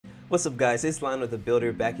What's up guys, it's Lionel the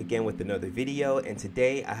Builder back again with another video, and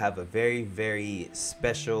today I have a very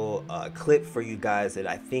special clip for you guys that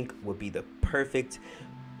I think would be the perfect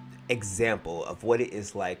example of what it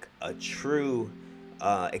is like a true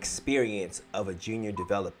experience of a junior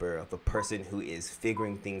developer, of a person who is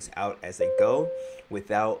figuring things out as they go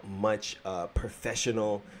without much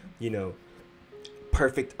professional,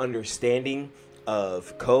 perfect understanding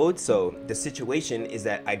of code. So the situation is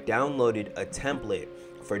that I downloaded a template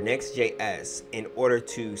for Next.js in order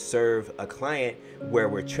to serve a client where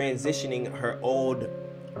we're transitioning her old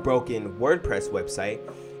broken WordPress website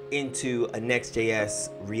into a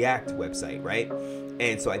Next.js React website, right?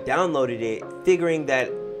 And so I downloaded it figuring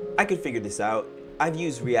that I could figure this out. I've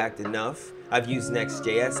used React enough. I've used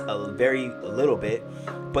Next.js a very little bit,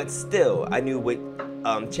 but still I knew with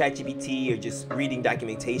ChatGPT or just reading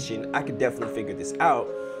documentation, I could definitely figure this out.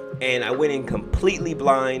 And I went in completely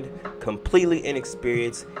blind, completely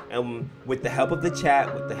inexperienced, and with the help of the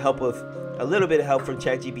chat, with the help of a little bit of help from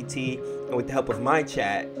ChatGPT, and with the help of my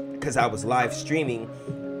chat, because I was live streaming,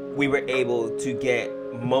 we were able to get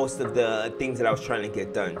most of the things that I was trying to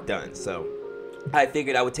get done. So I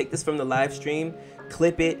figured I would take this from the live stream,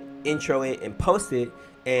 clip it, intro it, and post it,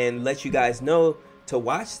 and let you guys know to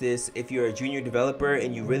watch this if you're a junior developer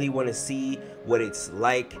and you really want to see what it's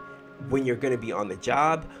like when you're going to be on the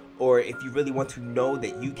job, or if you really want to know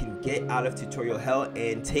that you can get out of tutorial hell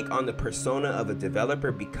and take on the persona of a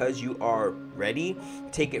developer because you are ready.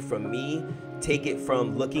 Take it from me, take it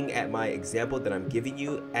from looking at my example that I'm giving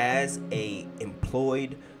you as a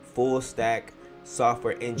employed full stack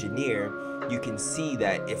software engineer. You can see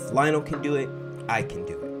that if Lionel can do it, I can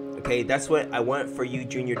do it. Okay, that's what I want for you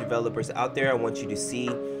junior developers out there. I want you to see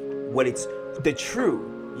what it's the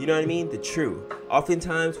true, you know what I mean? The true.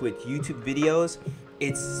 Oftentimes with YouTube videos,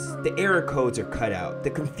 it's the error codes are cut out, the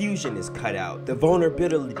confusion is cut out, the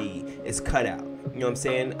vulnerability is cut out. You know what I'm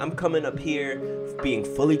saying? I'm coming up here being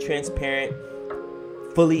fully transparent,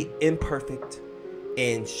 fully imperfect,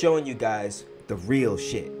 and showing you guys the real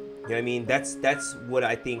shit. You know what I mean? That's what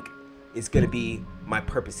I think is gonna be my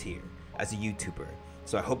purpose here as a YouTuber.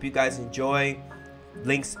 So I hope you guys enjoy.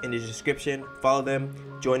 Links in the description. Follow them.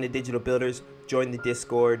 Join the Digital Builders. Join the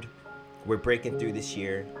Discord. We're breaking through this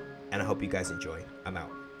year, and I hope you guys enjoy. I'm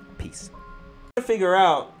out. Peace. To figure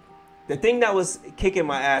out, the thing that was kicking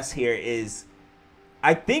my ass here is,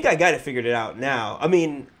 I think I got it figured out now. I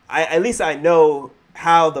mean, at least I know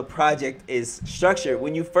how the project is structured.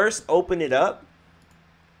 When you first open it up,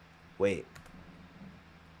 wait.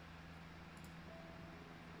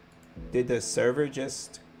 Did the server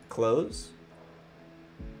just close?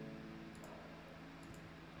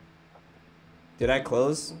 Did I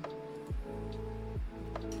close?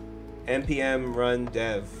 npm run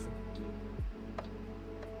dev.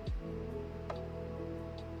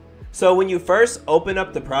 So when you first open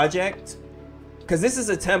up the project, because this is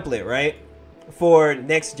a template, right? For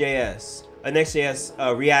Next.js, a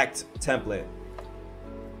Next.js React template.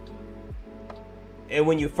 And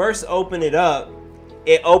when you first open it up,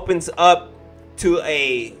 it opens up to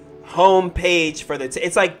a home page for the,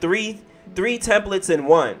 it's like three templates in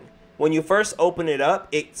one. When you first open it up,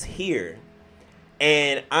 it's here.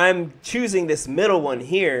 And I'm choosing this middle one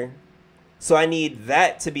here. So I need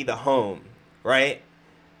that to be the home, right?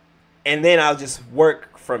 And then I'll just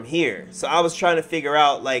work from here. So I was trying to figure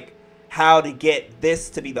out like how to get this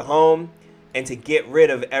to be the home and to get rid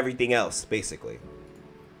of everything else, basically.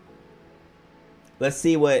 Let's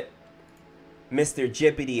see what Mr.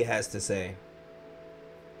 Jippity has to say.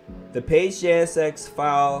 The page.jsx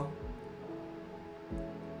file.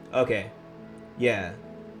 Okay, yeah.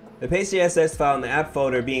 The page.jsx file in the app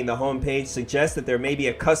folder being the home page suggests that there may be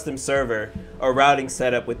a custom server or routing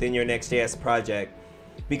setup within your Next.js project,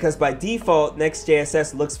 because by default,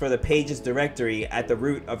 Next.js looks for the pages directory at the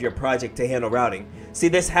root of your project to handle routing. See,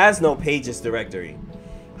 this has no pages directory.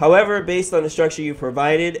 However, based on the structure you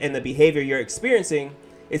provided and the behavior you're experiencing,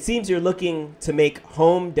 it seems you're looking to make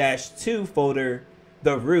home-2 folder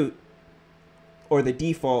the root or the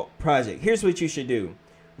default project. Here's what you should do.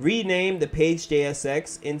 Rename the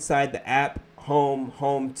page.jsx inside the app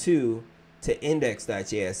home2 to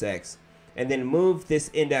index.jsx, and then move this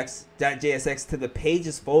index.jsx to the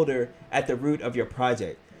pages folder at the root of your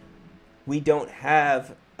project. We don't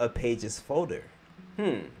have a pages folder.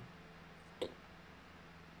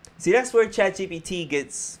 See, that's where ChatGPT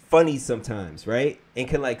gets funny sometimes, right? And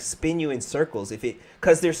can like spin you in circles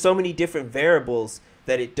because there's so many different variables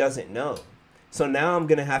that it doesn't know. So now I'm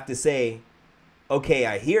gonna have to say, okay,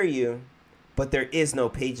 I hear you, but there is no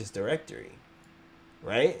pages directory,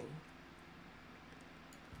 right?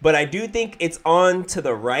 But I do think it's on to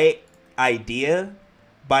the right idea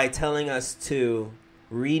by telling us to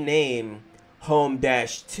rename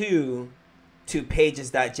home-2 to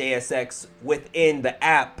pages.jsx within the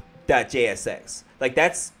app.jsx. Like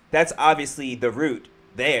that's obviously the root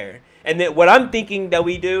there. And then what I'm thinking that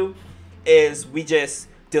we do is we just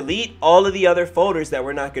delete all of the other folders that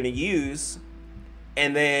we're not going to use,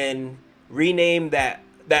 and then rename that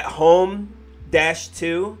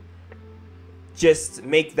home-2, just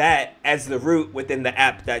make that as the root within the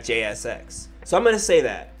app.jsx. So I'm going to say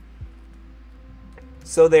that.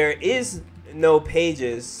 So there is no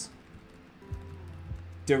pages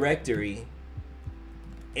directory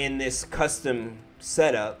in this custom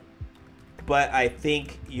setup, but I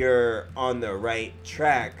think you're on the right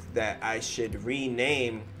track that I should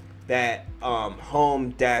rename that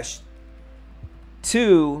home-2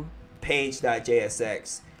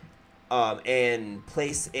 page.jsx and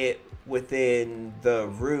place it within the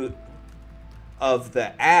root of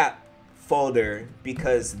the app folder,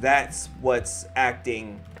 because that's what's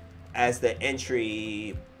acting as the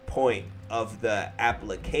entry point of the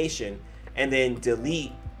application, and then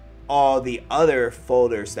delete all the other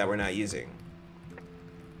folders that we're not using.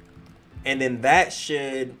 And then that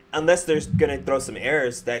should, unless there's gonna throw some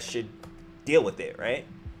errors, that should deal with it, right?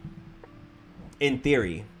 In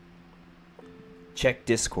theory. Check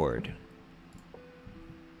Discord.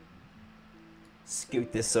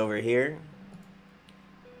 Scoot this over here.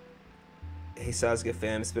 Hey, sounds good,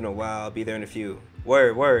 fam. It's been a while. I'll be there in a few.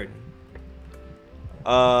 Word.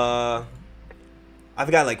 I've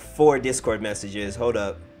got like 4 Discord messages. Hold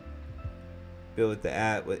up. Build with the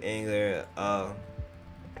app with Angular.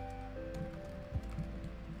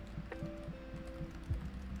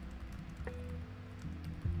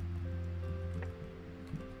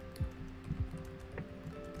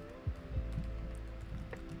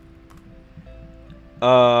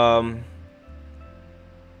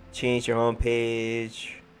 Change your home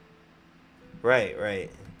page. Right.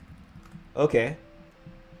 Okay.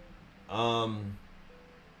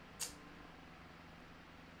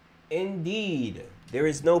 Indeed, there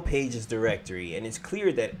is no pages directory, and it's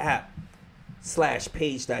clear that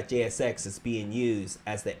app/page.jsx is being used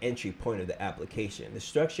as the entry point of the application. The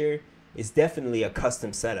structure is definitely a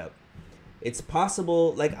custom setup. It's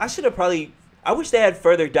possible, like I wish they had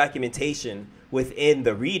further documentation within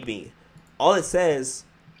the README. All it says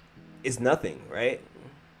is nothing, right?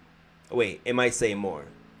 Wait, it might say more.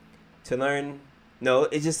 To learn, no,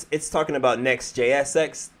 it's talking about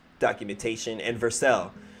Next.jsx documentation and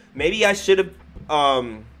Vercel. Maybe I should have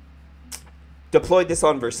deployed this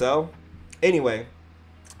on Vercel. Anyway,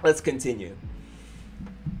 let's continue.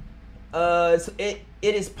 So it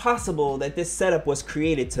is possible that this setup was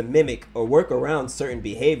created to mimic or work around certain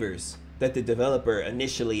behaviors that the developer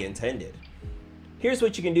initially intended. Here's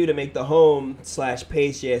what you can do to make the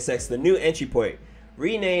home/page.jsx the new entry point.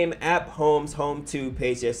 Rename app home's home2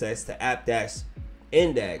 page.jsx to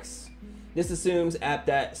app-index. This assumes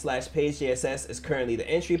app./page.jsx is currently the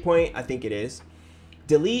entry point. I think it is.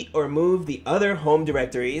 Delete or move the other home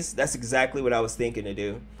directories. That's exactly what I was thinking to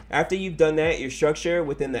do. After you've done that, your structure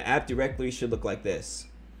within the app directory should look like this.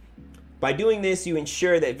 By doing this, you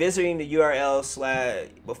ensure that visiting the URL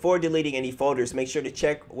before deleting any folders, make sure to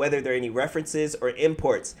check whether there are any references or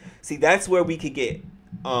imports. See, that's where we could get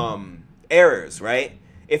errors, right?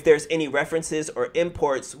 If there's any references or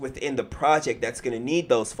imports within the project that's going to need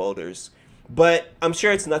those folders. But I'm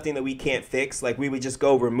sure it's nothing that we can't fix. Like we would just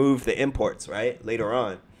go remove the imports, right? Later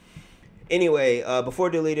on. Anyway, before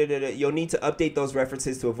deleting it, you'll need to update those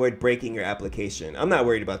references to avoid breaking your application. I'm not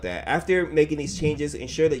worried about that. After making these changes,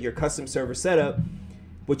 ensure that your custom server setup,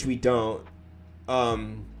 which we don't,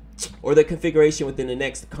 or the configuration within the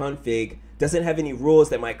next config doesn't have any rules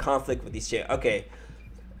that might conflict with these changes. Okay.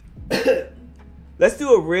 Let's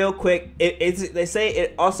do a real quick. They say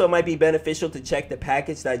it also might be beneficial to check the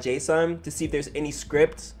package.json to see if there's any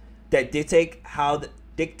scripts that dictate how the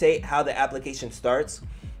application starts,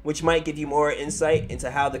 which might give you more insight into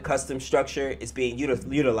how the custom structure is being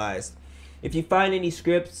utilized. If you find any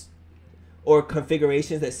scripts or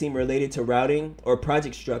configurations that seem related to routing or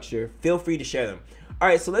project structure, feel free to share them. All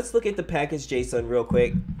right, so let's look at the package.json real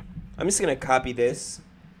quick. I'm just gonna copy this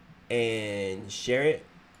and share it.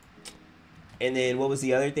 And then what was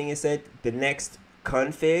the other thing it said? The next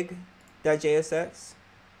config.jsx.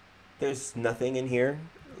 There's nothing in here.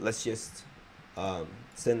 Let's just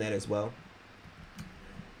send that as well.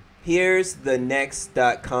 Here's the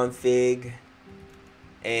next.config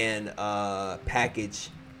and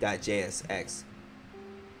package.jsx.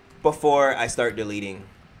 Before I start deleting,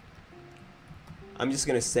 I'm just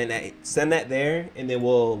gonna send that there, and then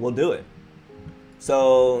we'll do it.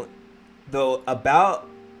 So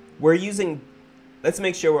we're using let's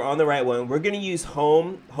make sure we're on the right one. We're going to use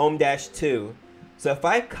home dash 2. So if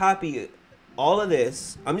I copy all of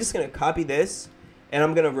this, I'm just going to copy this, and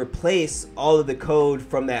I'm going to replace all of the code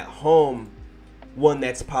from that home one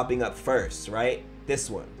that's popping up first, right? This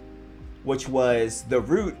one, which was the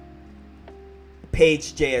root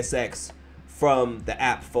page JSX from the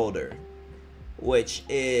app folder, which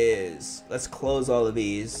is, let's close all of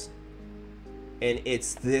these, and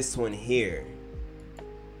it's this one here.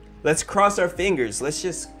 Let's cross our fingers. Let's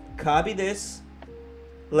just copy this,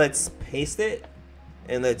 let's paste it,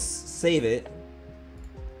 and let's save it,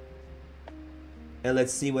 and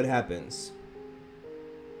let's see what happens.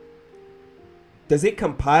 Does it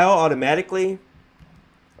compile automatically,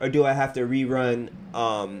 or do I have to rerun?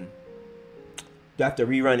 Do I have to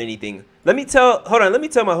rerun anything? Let me tell. Hold on. Let me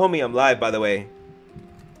tell my homie I'm live. By the way,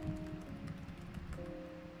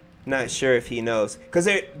 not sure if he knows, cause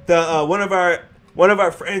one of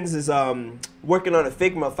our friends is working on a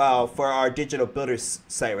Figma file for our digital builders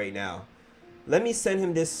site right now. Let me send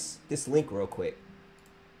him this link real quick,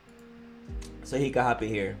 so he can hop in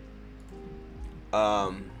here.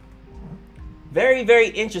 Very, very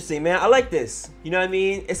interesting, man. I like this. You know what I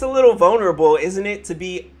mean? It's a little vulnerable, isn't it, to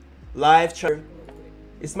be live?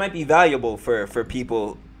 This might be valuable for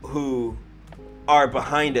people who are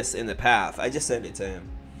behind us in the path. I just sent it to him.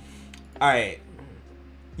 All right.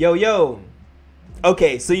 Yo.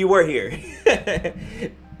 Okay, so you were here.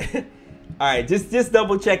 All right, just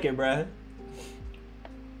double checking, bruh.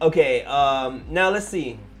 Okay, now let's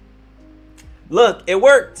see. Look, it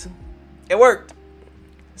worked. It worked.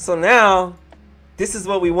 So now, this is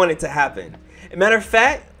what we wanted to happen. As a matter of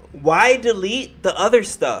fact, why delete the other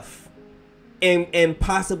stuff and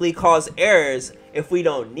possibly cause errors if we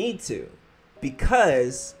don't need to?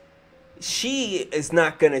 Because she is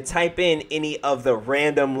not going to type in any of the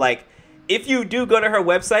random, like, if you do go to her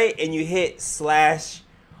website and you hit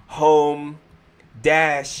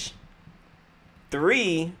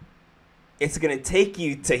 /home-3, it's going to take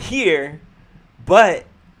you to here, but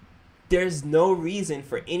there's no reason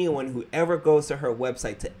for anyone who ever goes to her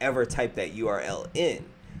website to ever type that URL in.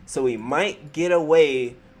 So we might get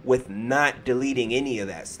away with not deleting any of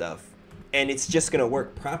that stuff, and it's just gonna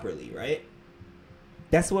work properly, right?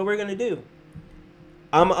 That's what we're gonna do.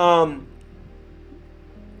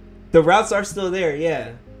 The routes are still there,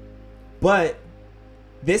 yeah, but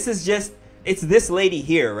this is just, it's this lady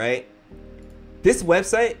here, right? This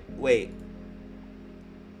website, wait,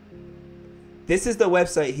 this is the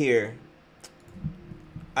website here,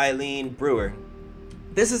 Eileen Brewer.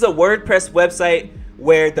 This is a WordPress website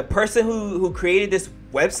where the person who created this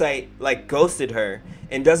website like ghosted her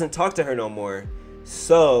and doesn't talk to her no more.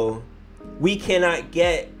 So we cannot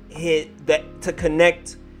get hit that to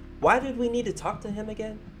connect. Why did we need to talk to him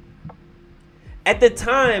again? At the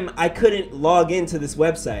time, I couldn't log into this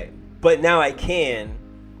website, but now I can.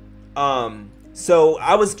 So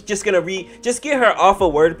I was just gonna just get her off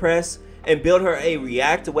of WordPress and build her a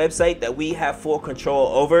React website that we have full control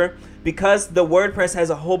over, because the WordPress has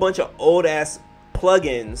a whole bunch of old ass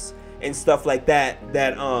plugins and stuff like that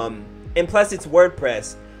and plus it's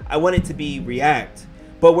WordPress. I want it to be React,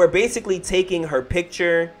 but we're basically taking her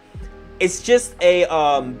picture. It's just a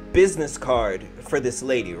business card for this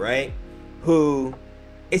lady, right? Who,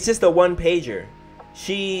 it's just a one pager.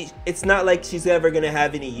 It's not like she's ever gonna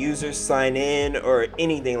have any users sign in or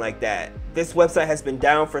anything like that. This website has been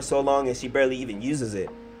down for so long and she barely even uses it.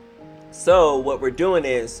 So what we're doing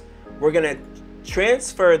is we're gonna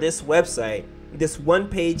transfer this website, this one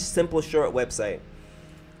page simple short website,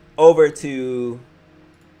 over to,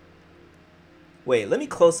 wait, let me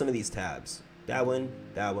close some of these tabs. That one,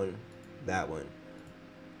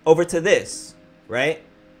 over to this, right?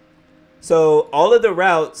 So all of the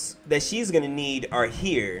routes that she's gonna need are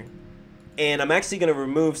here, and I'm actually gonna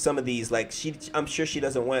remove some of these. Like I'm sure she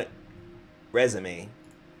doesn't want resume.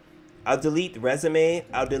 I'll delete resume.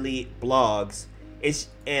 I'll delete blogs.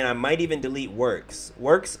 And I might even delete works.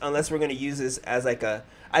 Works, unless we're gonna use this as like a.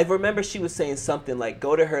 I remember she was saying something like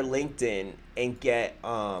go to her LinkedIn and get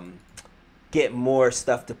more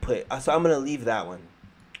stuff to put. So I'm gonna leave that one,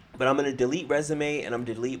 but I'm gonna delete resume and I'm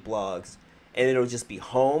gonna delete blogs, and it'll just be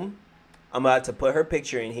home. I'm about to put her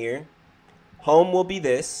picture in here. Home will be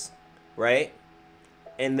this, right?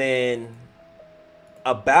 And then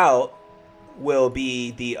about will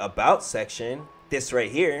be the about section, this right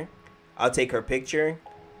here. I'll take her picture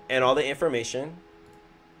and all the information,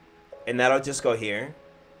 and that'll just go here.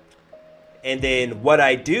 And then what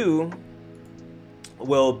I do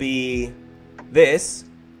will be this: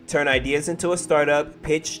 turn ideas into a startup,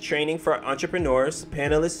 pitch training for entrepreneurs,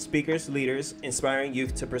 panelists, speakers, leaders, inspiring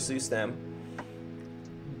youth to pursue STEM.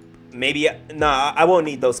 maybe, nah, I won't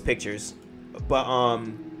need those pictures. But,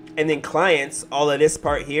 and then clients, all of this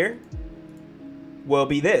part here will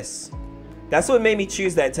be this. That's what made me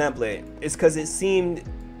choose that template, is because it seemed,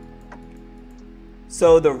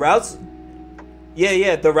 so the routes,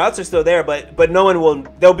 yeah, the routes are still there, but no one will,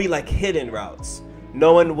 they'll be like hidden routes.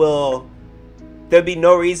 No one will, there'll be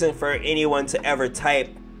no reason for anyone to ever type,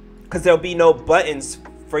 because there'll be no buttons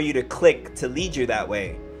for you to click to lead you that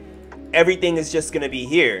way. Everything is just going to be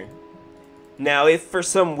here. Now, if for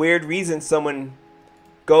some weird reason someone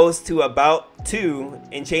goes to about 2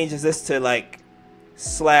 and changes this to like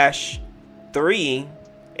 /3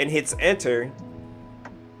 and hits enter,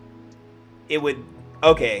 it would,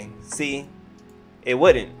 okay, see, it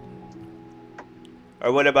wouldn't.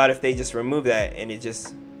 Or what about if they just remove that and it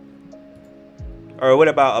just, or what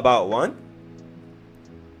about 1?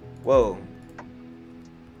 Whoa.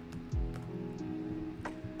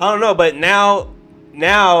 I don't know, but now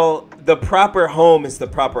the proper home is the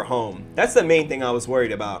proper home. That's the main thing I was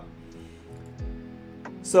worried about.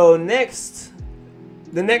 So next,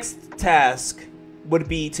 the next task would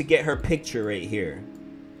be to get her picture right here,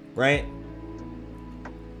 right?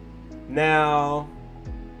 Now,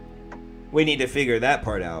 we need to figure that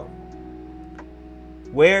part out.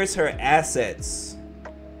 Where's her assets?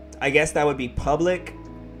 I guess that would be public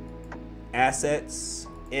assets,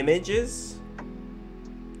 images,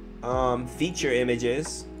 feature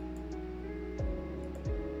images,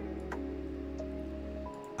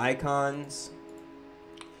 icons.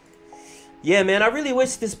 Yeah, man, I really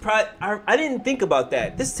wish this I didn't think about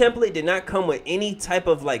that. This template did not come with any type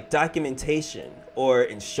of like documentation or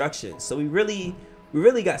instructions. So we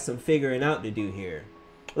really got some figuring out to do here.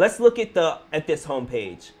 Let's look at this home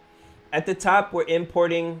page. At the top, we're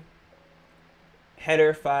importing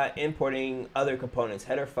header 5, importing other components.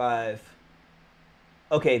 Header 5.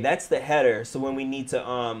 Okay, that's the header. So when we need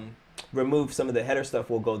to remove some of the header stuff,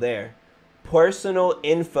 we'll go there. Personal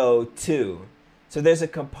info 2. So there's a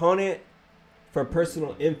component for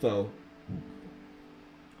personal info.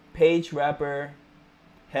 Page wrapper,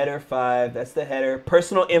 header 5. That's the header.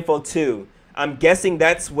 Personal info 2. I'm guessing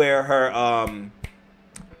that's where her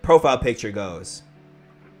profile picture goes.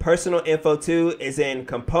 Personal info 2 is in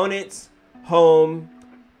components, home,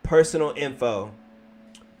 personal info.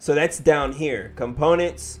 So that's down here.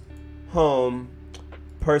 Components, home,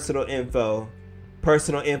 personal info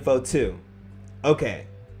 2. Okay.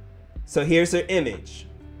 So here's her image.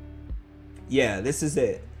 Yeah, this is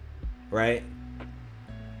it, right?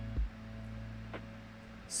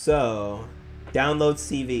 So, download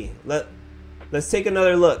CV. Let's take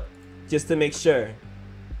another look just to make sure.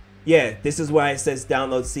 Yeah, this is why it says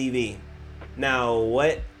download CV. Now,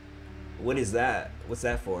 what is that? What's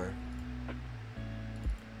that for?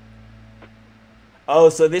 Oh,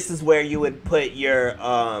 so this is where you would put your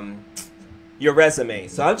resume.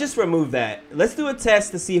 So I'll just remove that. Let's do a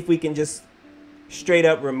test to see if we can just straight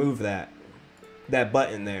up remove that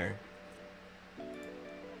button there.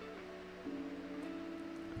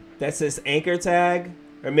 That says anchor tag,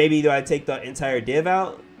 or maybe do I take the entire div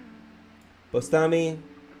out? Bostami.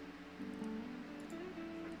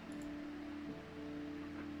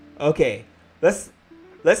 Okay, let's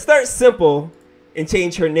start simple and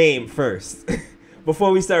change her name first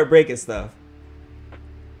before we start breaking stuff.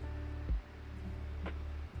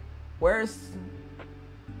 Where's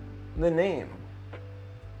the name?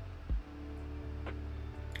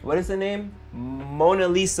 What is the name? Mona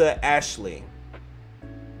Lisa Ashley.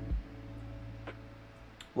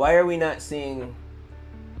 Why are we not seeing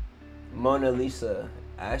Mona Lisa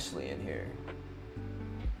Ashley in here?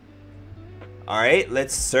 All right,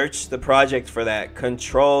 let's search the project for that.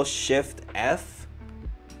 Control Shift F.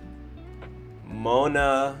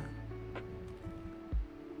 Mona.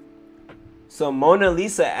 So Mona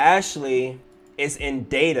Lisa Ashley is in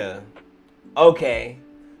data. Okay.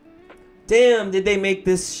 Damn, did they make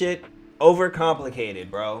this shit overcomplicated,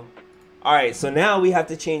 bro? All right, so now we have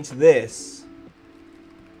to change this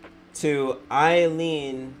to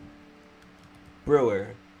Eileen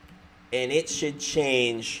Brewer, and it should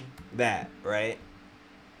change that, right?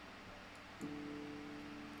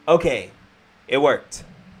 Okay, it worked.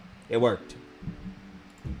 It worked.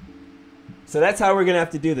 So that's how we're gonna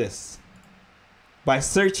have to do this, by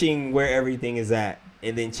searching where everything is at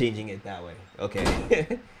and then changing it that way.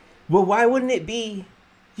 Okay. Well, why wouldn't it be?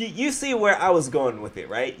 You see where I was going with it,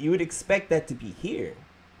 right? You would expect that to be here.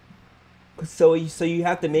 So you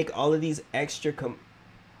have to make all of these extra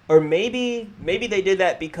or maybe they did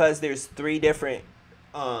that because there's 3 different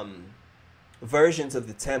versions of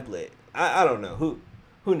the template. I don't know.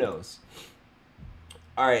 Who knows?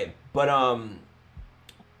 All right, but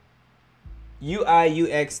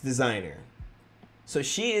UI UX designer. So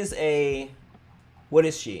she is what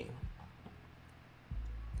is she?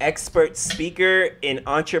 Expert speaker in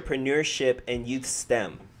entrepreneurship and youth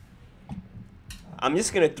STEM. I'm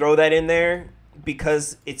just going to throw that in there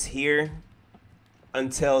because it's here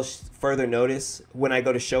until further notice. When I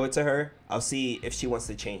go to show it to her, I'll see if she wants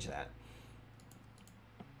to change that.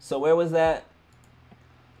 So where was that?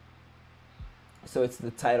 So it's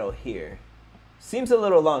the title here. Seems a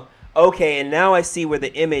little long. Okay, and now I see where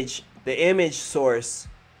the image source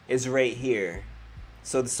is right here.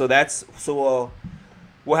 So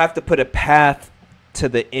we'll have to put a path to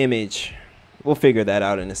the image. We'll figure that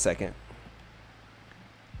out in a second.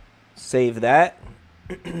 Save that.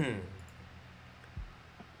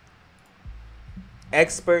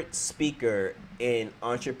 Expert speaker in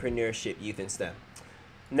entrepreneurship, youth, and STEM.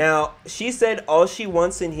 Now, she said all she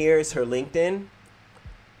wants in here is her LinkedIn.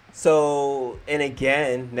 So, and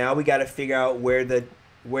again, now we got to figure out where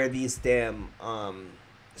these damn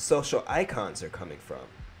social icons are coming from,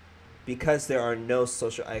 because there are no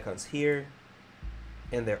social icons here,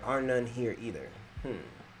 and there are none here either.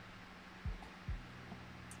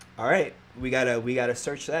 All right, we gotta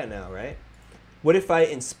search that now, right? What if I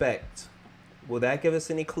inspect? Will that give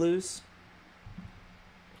us any clues?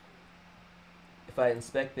 If I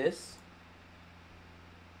inspect this,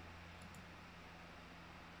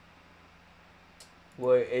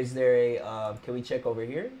 where is there a? Can we check over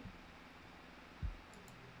here?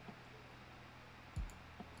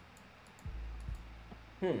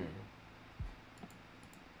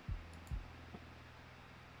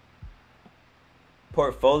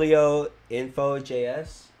 Portfolio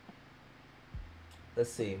info.js.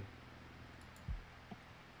 Let's see.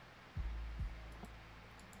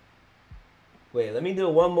 Wait, let me do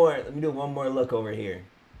one more look over here.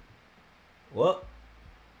 What?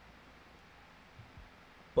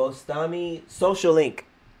 Bostami social link.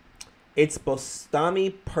 It's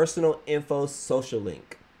Bostami personal info social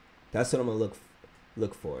link. That's what I'm gonna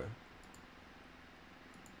look for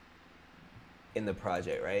in the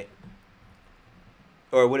project, right?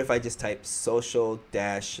 Or what if I just type social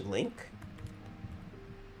dash link?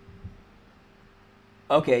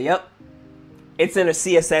 Okay, yep. It's in a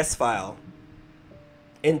CSS file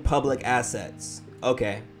in public assets.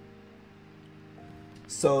 Okay.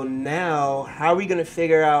 So now, how are we gonna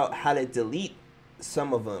figure out how to delete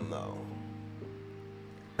some of them though?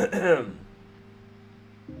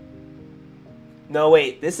 No,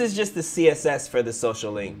 wait, this is just the CSS for the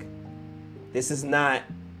social link. This is not,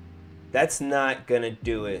 that's not gonna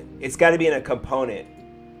do it. It's gotta be in a component.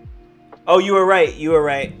 Oh, you were right, you were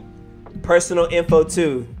right. Personal info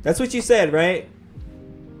 2. That's what you said, right?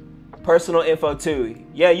 Personal info 2.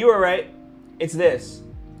 Yeah, you were right. It's this.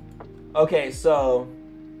 Okay, so.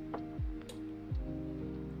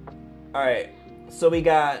 All right, so we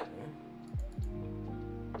got.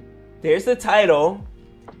 There's the title.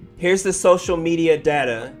 Here's the social media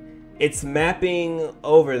data. It's mapping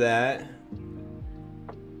over that.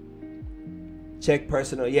 Check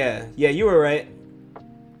personal. Yeah, you were right.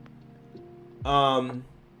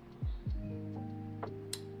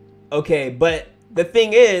 Okay, but the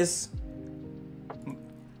thing is,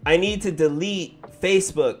 I need to delete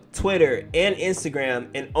Facebook, Twitter, and Instagram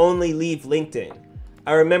and only leave LinkedIn.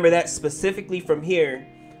 I remember that specifically from here.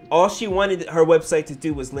 All she wanted her website to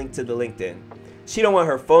do was link to the LinkedIn. She don't want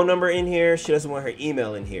her phone number in here. She doesn't want her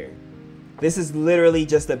email in here. This is literally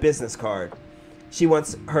just a business card. She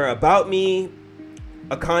wants her about me,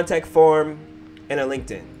 a contact form, and a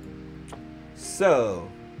LinkedIn. So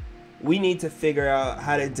we need to figure out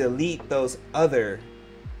how to delete those other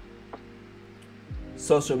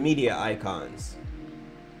social media icons.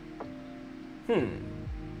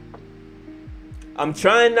 I'm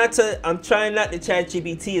trying not to chat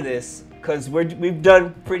GPT this, because we've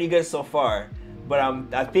done pretty good so far, but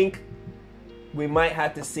I think we might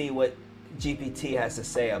have to see what GPT has to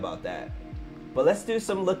say about that. But let's do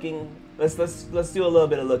some looking. Let's do a little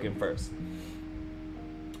bit of looking first.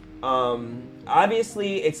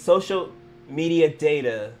 Obviously, it's social media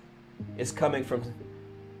data is coming from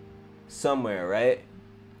somewhere, right?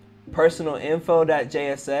 Personal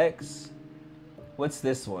info.jsx. What's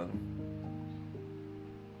this one?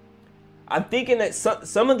 I'm thinking that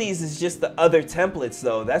some of these is just the other templates,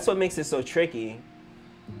 though. That's what makes it so tricky.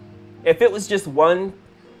 If it was just one,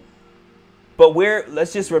 but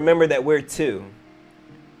let's just remember that we're two.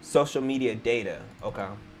 Social media data, okay.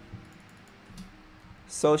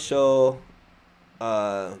 Social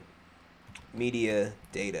media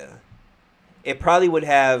data. It probably would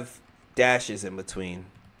have dashes in between.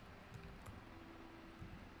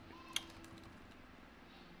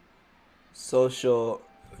 Social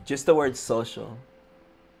Just the word social.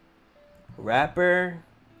 Rapper,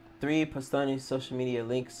 3 postani social media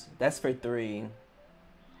links. That's for 3.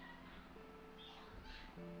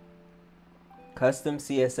 Custom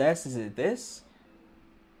CSS, is it this?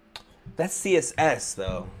 That's CSS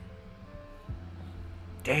though.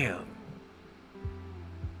 Damn.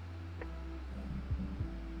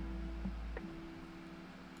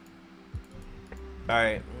 All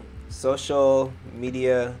right, social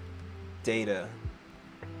media data.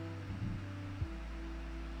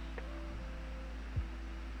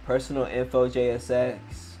 Personal info JSX.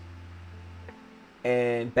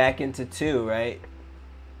 And back into 2, right?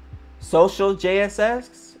 Social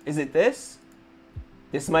JSX? Is it this?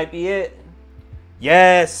 This might be it.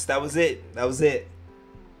 Yes, that was it. That was it.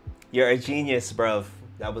 You're a genius, bruv.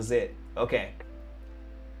 That was it. Okay.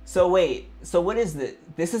 So wait, so what is this?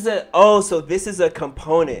 This is a, oh, so this is a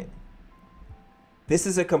component. This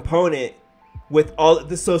is a component with all of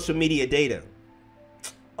the social media data.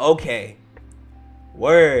 Okay.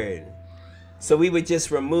 Word. So we would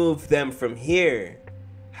just remove them from here.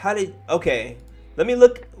 How did, okay. Let me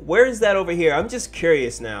look, where is that over here? I'm just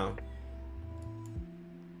curious now.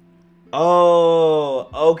 Oh,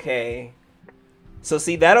 okay. So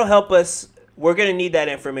see, that'll help us. We're gonna need that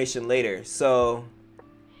information later. So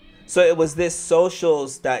it was this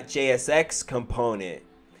socials.jsx component.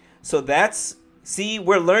 So that's, see,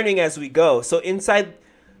 we're learning as we go. So inside,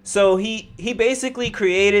 so he basically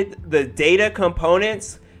created the data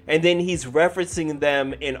components and then he's referencing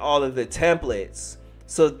them in all of the templates.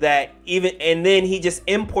 So that even, and then he just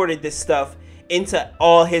imported this stuff into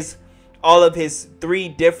all of his 3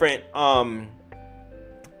 different,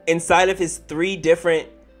 inside of his 3 different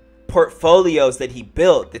portfolios that he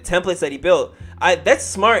built, the templates that he built. That's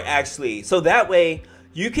smart actually. So that way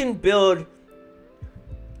you can build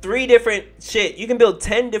 3 different shit. You can build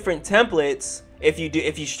 10 different templates if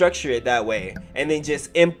you structure it that way, and then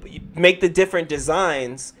just make the different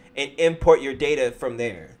designs and import your data from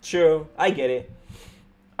there. True, I get it.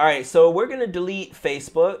 All right, so we're gonna delete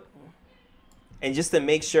Facebook, and just to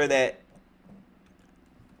make sure that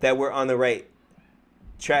we're on the right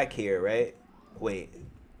track here, right? Wait.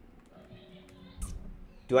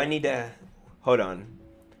 Do I need to, hold on.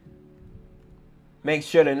 Make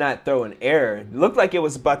sure to not throw an error. It looked like it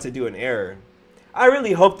was about to do an error. I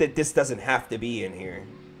really hope that this doesn't have to be in here.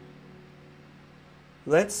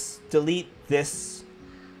 Let's delete this.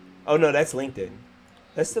 Oh no, that's LinkedIn.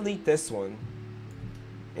 Let's delete this one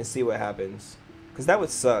and see what happens. Because that would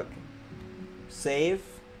suck. Save.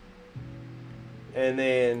 And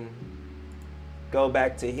then go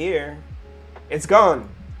back to here. It's gone.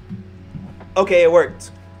 Okay, it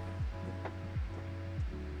worked.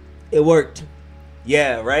 It worked.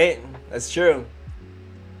 Yeah, right? That's true.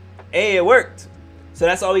 Hey, it worked. So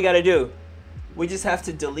that's all we gotta do. We just have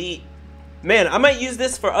to delete. Man, I might use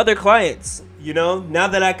this for other clients. You know, now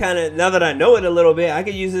that I know it a little bit, I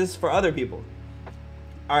could use this for other people.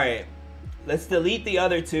 All right, let's delete the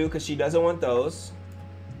other 2 because she doesn't want those.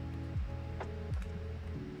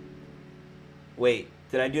 Wait,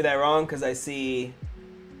 did I do that wrong? Because I see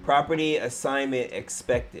property assignment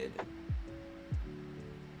expected.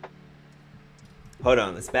 Hold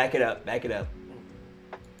on, let's back it up, back it up.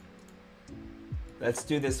 Let's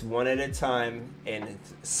do this one at a time and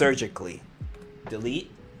surgically.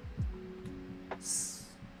 Delete.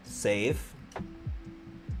 Save.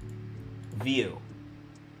 View.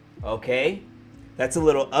 Okay, that's a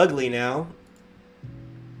little ugly now.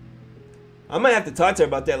 I might have to talk to her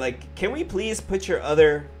about that. Like, can we please put your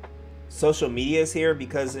other social medias here?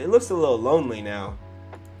 Because it looks a little lonely now.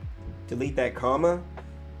 Delete that comma.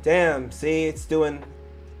 Damn, see, it's doing...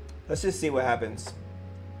 Let's just see what happens.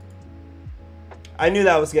 I knew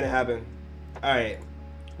that was gonna happen. All right,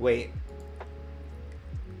 wait.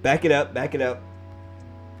 Back it up, back it up.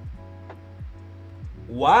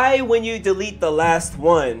 Why, when you delete the last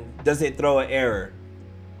one, does it throw an error?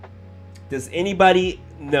 Does anybody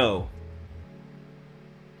know?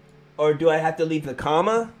 Or do I have to leave the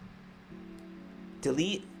comma?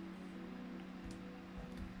 Delete.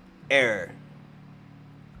 Error.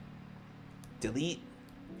 Delete.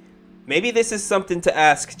 Maybe this is something to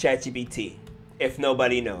ask ChatGPT if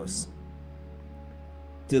nobody knows.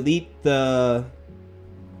 Delete that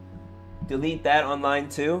on line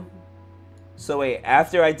 2. So wait,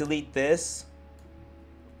 after I delete this,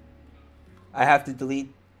 I have to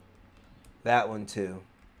delete that one too.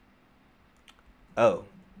 Oh.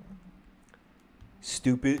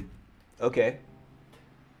 Stupid. Okay.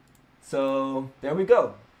 So there we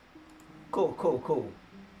go. Cool, cool, cool.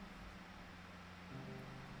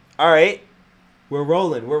 All right. We're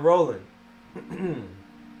rolling, we're rolling.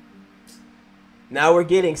 Now we're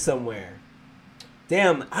getting somewhere.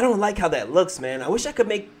 Damn, I don't like how that looks, man. I wish I could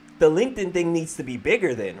make the LinkedIn thing needs to be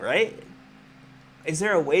bigger then, right? Is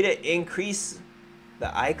there a way to increase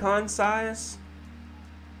the icon size?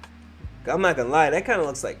 I'm not gonna lie, that kind of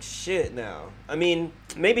looks like shit now. I mean,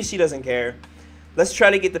 maybe she doesn't care. Let's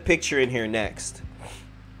try to get the picture in here next.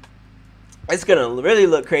 It's gonna really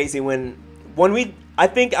look crazy when we. I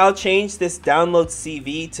think I'll change this download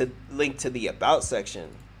CV to link to the about section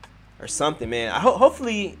or something, man.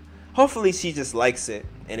 Hopefully she just likes it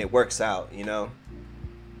and it works out, you know.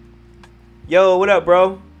 Yo, what up,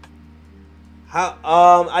 bro?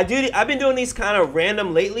 I've been doing these kind of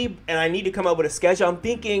random lately, and I need to come up with a schedule. I'm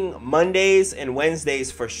thinking Mondays and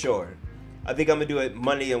Wednesdays for sure. I think I'm gonna do it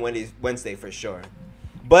Monday and Wednesday for sure.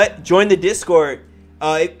 But join the Discord.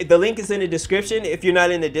 The link is in the description. If you're not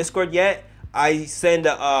in the Discord yet, I send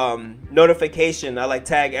a notification. I like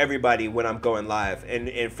tag everybody when I'm going live and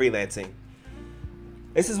freelancing.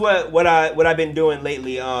 This is what I've been doing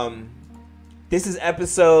lately. This is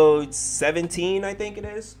episode 17, I think it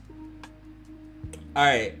is. All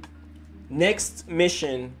right, next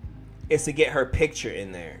mission is to get her picture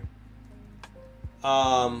in there.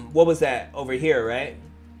 What was that over here, right?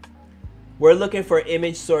 We're looking for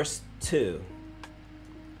image source 2.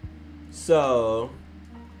 So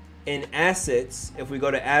in assets, if we go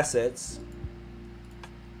to assets,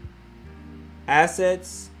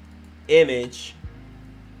 image,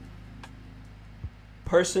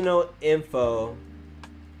 personal info.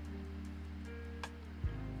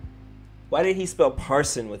 Why did he spell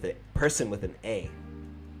person with an A?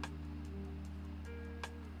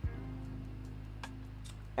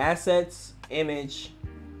 Assets, image,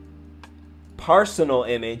 personal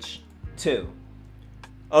image 2.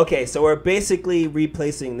 Okay, so we're basically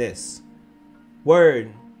replacing this.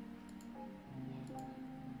 Word.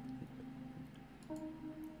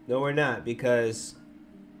 No, we're not, because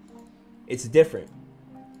it's different.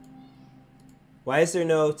 Why is there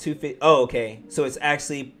no 250? Oh, okay. So it's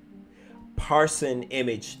actually parson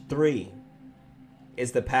image 3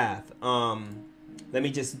 is the path. Let me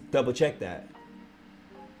just double check that.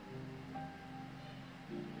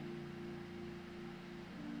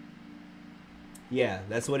 Yeah,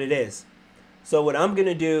 that's what it is. So what I'm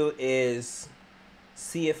gonna do is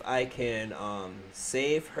see if I can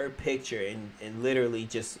save her picture and literally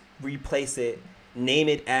just replace it, name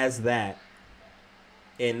it as that,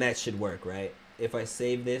 and that should work, right? If I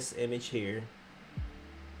save this image here,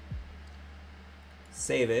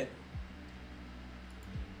 save it,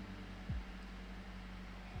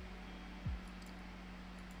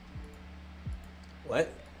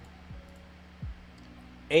 what?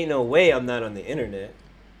 Ain't no way I'm not on the internet.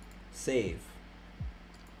 Save.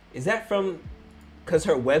 Is that from, because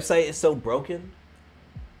her website is so broken?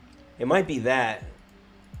 It might be that.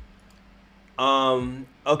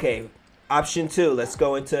 Okay. Option 2. Let's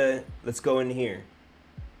go in here.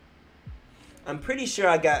 I'm pretty sure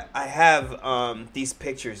I have these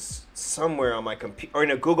pictures somewhere on my computer or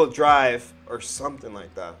in a Google Drive or something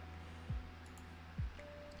like that.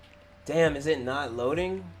 Damn, is it not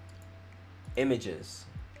loading? Images.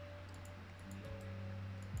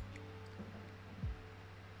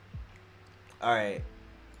 All right.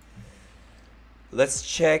 Let's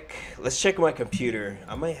check my computer.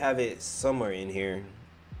 I might have it somewhere in here.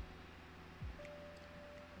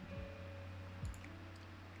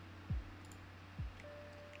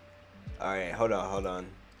 All right, hold on.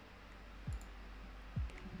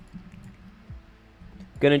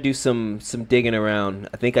 Gonna do some digging around.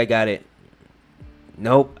 I think I got it.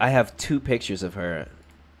 Nope, I have 2 pictures of her.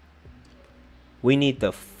 We need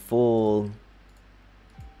the full.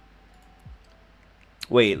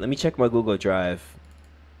 Wait, let me check my Google Drive.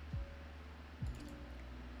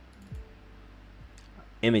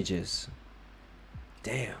 Images.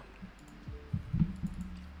 Damn.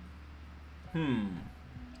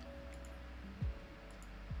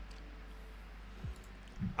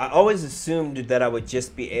 I always assumed that I would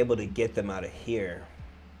just be able to get them out of here.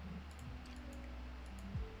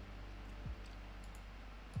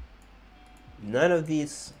 None of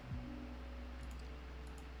these.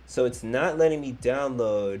 So it's not letting me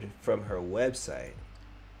download from her website.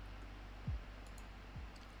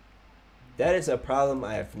 That is a problem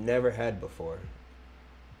I have never had before.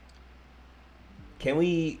 Can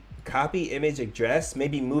we copy image address?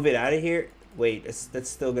 Maybe move it out of here? Wait, that's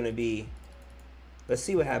still gonna be. Let's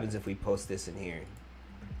see what happens if we post this in here.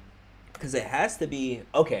 Because it has to be.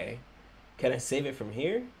 Okay. Can I save it from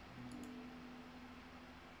here?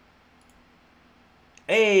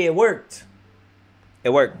 Hey, it worked.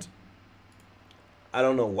 It worked. I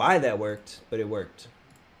don't know why that worked, but it worked.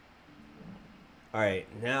 All right,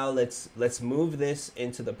 now let's move this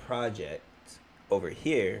into the project over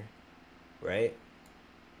here, right?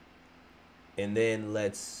 And then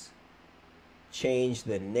let's change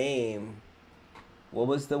the name. What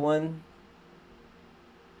was the one?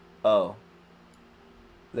 Oh,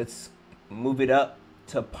 let's move it up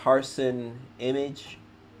to Parson image.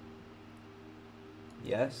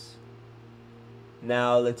 Yes.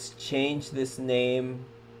 Now let's change this name.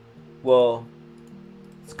 Well,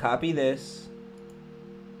 let's copy this,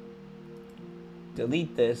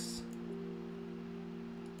 delete this.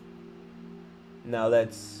 Now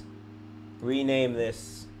let's rename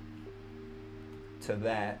this to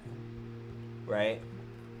that, right?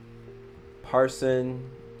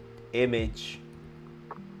 Parson image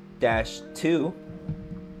 -2,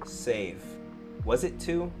 save. Was it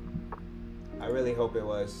 2? I really hope it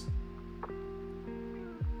was.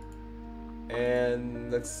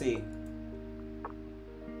 And let's see.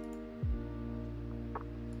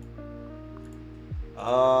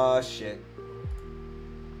 Oh shit.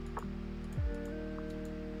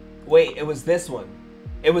 Wait, it was this one.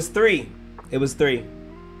 It was 3. It was 3.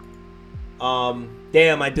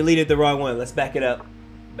 Damn, I deleted the wrong one. Let's back it up.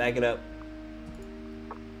 Back it up.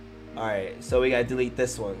 Alright, so we gotta delete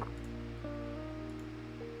this one.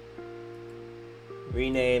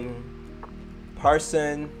 Rename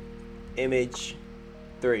Parson image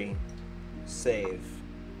 3. Save.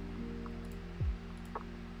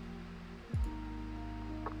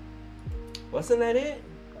 Wasn't that it?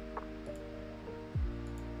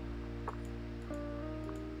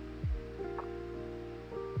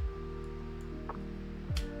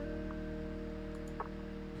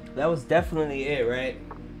 That was definitely it, right?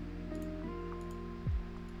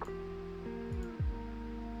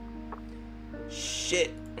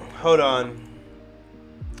 Shit. Hold on.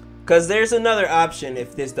 Because there's another option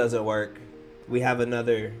if this doesn't work. We have a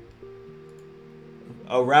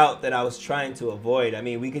route that I was trying to avoid. I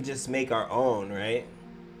mean, we could just make our own, right?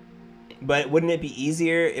 But wouldn't it be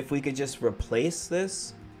easier if we could just replace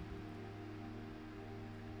this?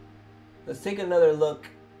 Let's take another look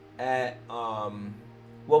at,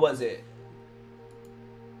 what was it?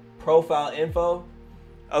 Profile info.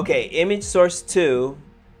 Okay, image source 2.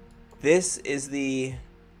 This is the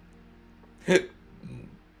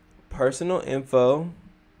personal info.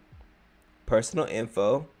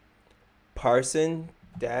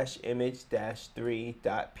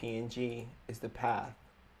 Parson-image-3.png is the path.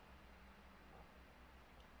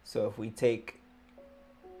 So if we take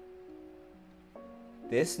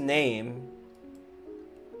this name,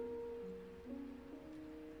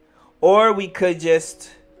 or we could just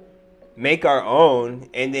make our own,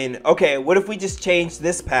 and then, okay, what if we just change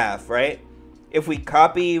this path, right? If we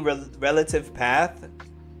copy relative path,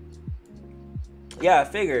 yeah, I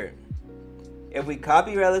figured. If we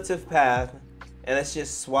copy relative path, and let's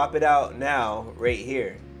just swap it out now, right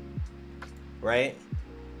here, right?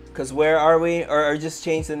 Because where are we? Or just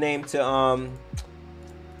change the name to,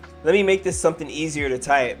 let me make this something easier to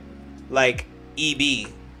type, like eb.png.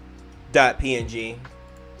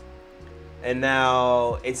 And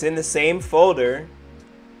now it's in the same folder,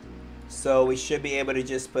 so we should be able to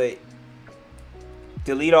just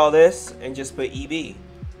delete all this and just put eb,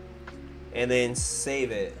 and then save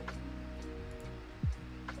it.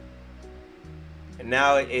 And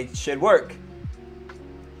now it should work.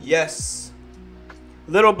 Yes.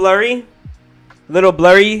 Little blurry, little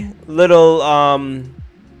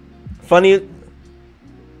funny.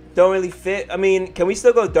 Don't really fit. I mean, can we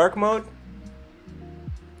still go dark mode?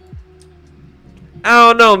 I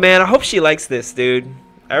don't know, man. I hope she likes this, dude.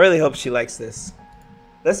 I really hope she likes this.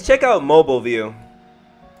 Let's check out mobile view.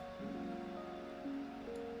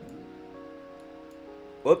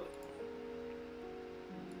 Whoop.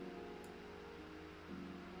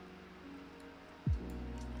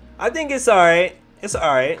 I think it's alright. It's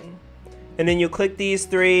alright. And then you click these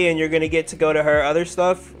 3 and you're gonna get to go to her other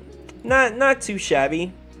stuff. Not too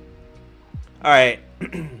shabby. Alright.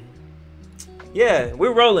 Yeah,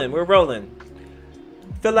 we're rolling. We're rolling.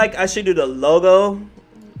 Feel like I should do the logo.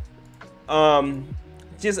 I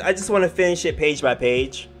just want to finish it page by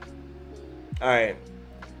page. All right.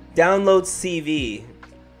 Download CV.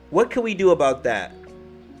 What can we do about that?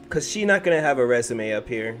 Because she's not going to have a resume up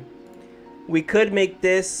here. We could make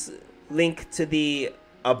this link to the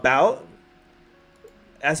about.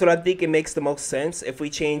 That's what I think it makes the most sense. If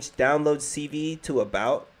we change download CV to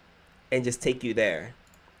about and just take you there.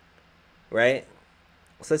 Right?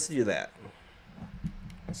 So let's do that.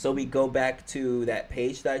 So we go back to that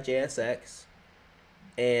page.jsx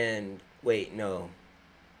and wait, no.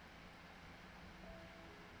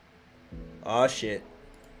 Oh shit.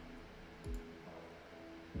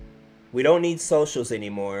 We don't need socials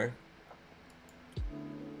anymore.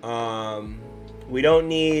 We don't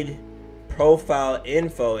need profile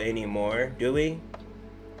info anymore, do we?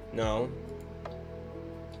 No.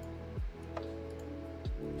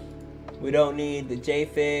 We don't need the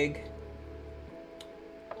JFig.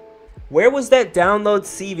 Where was that download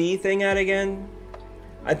CV thing at again?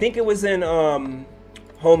 I think it was in Home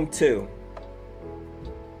 2.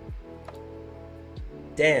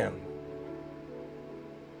 Damn.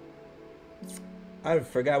 I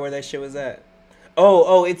forgot where that shit was at.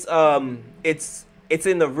 Oh, it's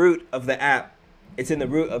in the root of the app. It's in the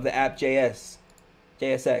root of the app JSX.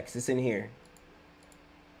 It's in here.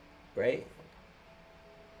 Right?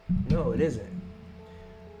 No, it isn't.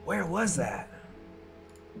 Where was that?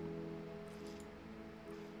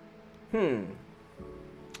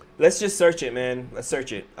 Let's just search it, man. Let's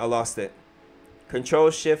search it. I lost it.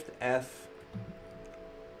 Control Shift F.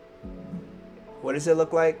 What does it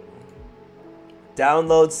look like?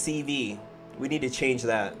 Download CV. We need to change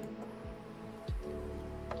that.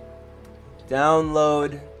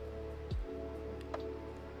 Download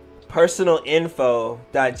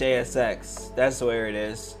personalinfo.jsx. That's where it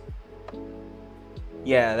is.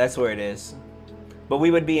 Yeah, that's where it is. But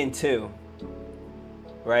we would be in 2.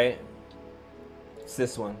 Right? It's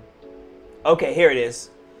this one. Okay, here it is.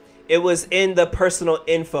 It was in the personal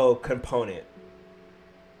info component.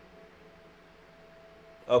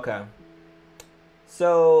 Okay.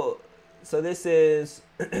 So this is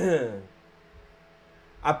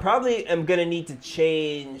I probably am gonna need to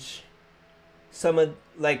change some of,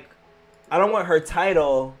 like, I don't want her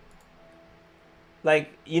title,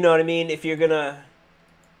 like, you know what I mean? If you're gonna,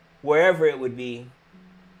 wherever it would be,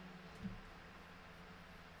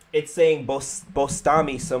 it's saying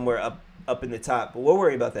Bostami somewhere up in the top, but we'll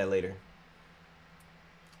worry about that later.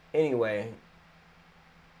 Anyway,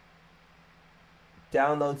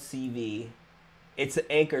 download CV. It's an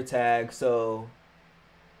anchor tag, so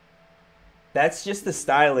that's just the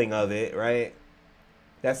styling of it, right?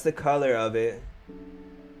 That's the color of it.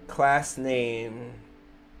 Class name.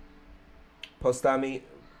 Postami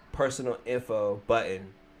personal info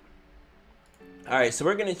button. All right, so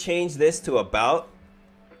we're gonna change this to about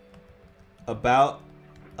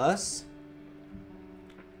us.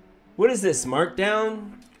 What is this,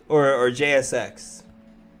 Markdown or JSX?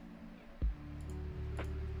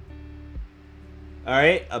 All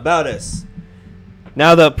right, about us.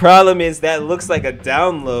 Now the problem is that looks like a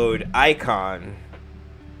download icon.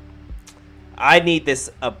 I need this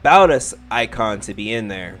about us icon to be in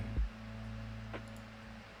there.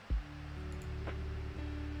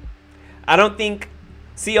 I don't think,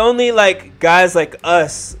 see, only like guys like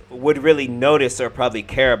us would really notice or probably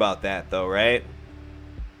care about that though, right?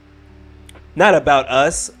 Not about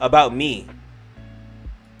us, about me.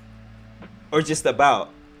 Or just about.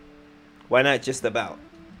 Why not just about?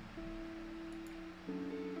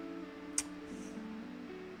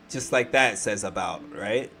 Just like that says about,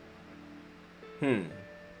 right?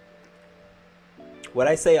 Would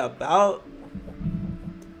I say about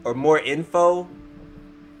or more info?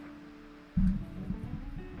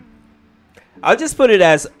 I'll just put it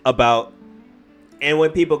as about. And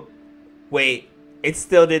when people, wait, it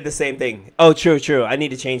still did the same thing. Oh, true. I need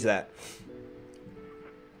to change that.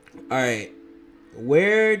 All right.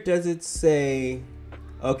 Where does it say?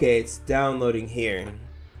 Okay, it's downloading here.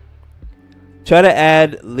 Try to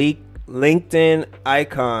add LinkedIn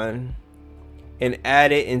icon and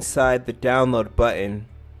add it inside the download button,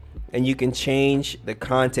 and you can change the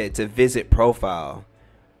content to visit profile.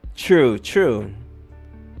 True.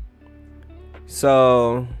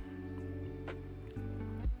 So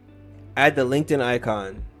add the LinkedIn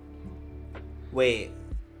icon. Wait.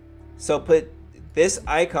 So put this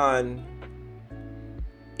icon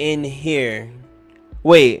in here.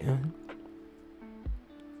 Wait.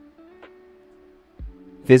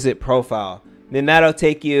 Visit profile. Then that'll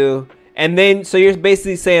take you, and then so you're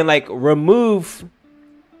basically saying like remove,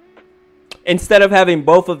 instead of having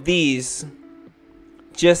both of these,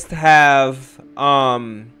 just have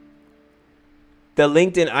the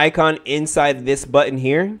LinkedIn icon inside this button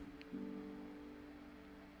here.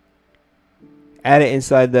 Add it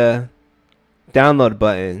inside the download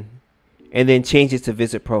button and then change it to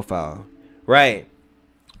visit profile. Right.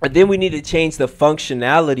 And then we need to change the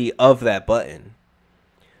functionality of that button,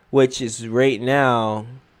 which is right now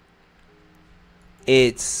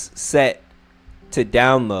it's set to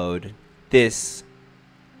download this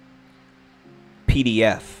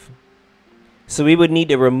PDF. So we would need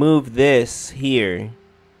to remove this here,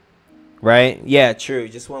 right? Yeah, true.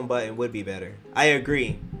 Just one button would be better. I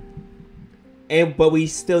agree. But we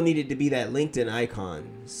still needed to be that LinkedIn icon.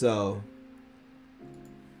 So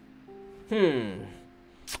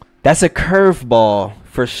That's a curveball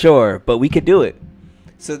for sure, but we could do it.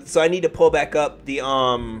 So I need to pull back up the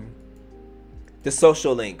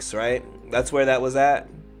social links, right? That's where that was at.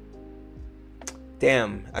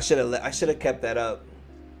 Damn, I should have kept that up.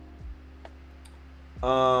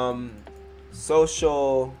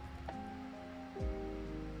 Social.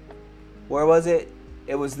 Where was it?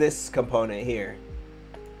 It was this component here.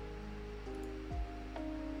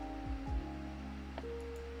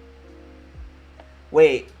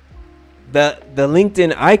 Wait, the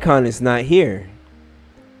LinkedIn icon is not here.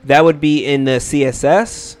 That would be in the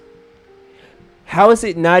CSS. How is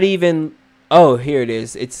it not even? Oh, here it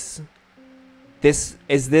is. It's this.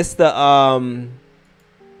 Is this the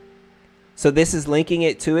So this is linking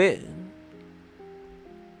it to it.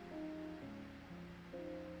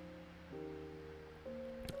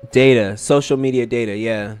 Data, social media data,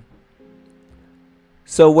 yeah.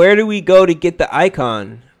 So where do we go to get the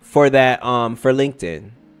icon for that for LinkedIn?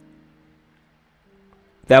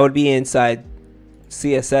 That would be inside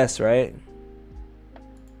CSS, right?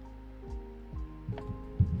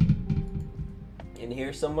 In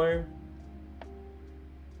here somewhere?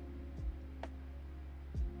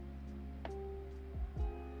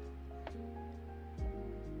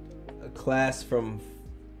 A class from...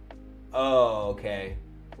 Oh, okay.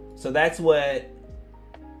 So that's what...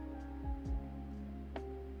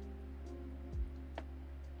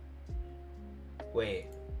 Wait.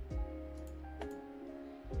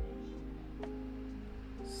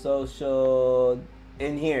 Social...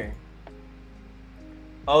 In here.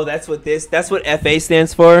 Oh, that's what FA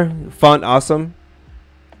stands for? Font awesome.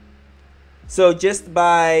 So just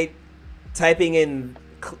by typing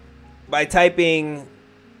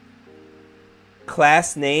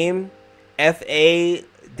class name FA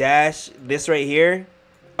dash this right here,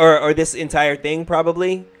 or this entire thing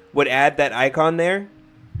probably would add that icon there.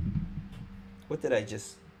 What did I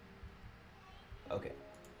just... Okay.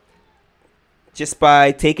 Just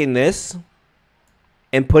by taking this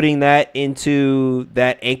and putting that into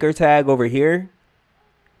that anchor tag over here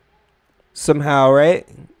somehow, right?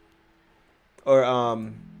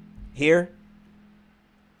 Or here,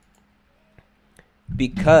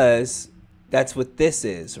 because that's what this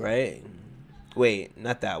is, right? Wait,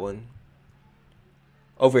 not that one.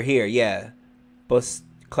 Over here, yeah.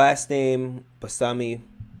 Class name Basami.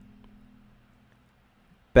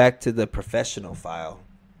 Back to the professional file.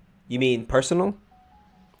 You mean personal?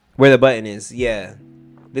 Where the button is, yeah.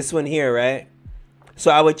 This one here, right?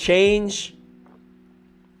 So I would change,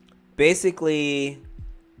 basically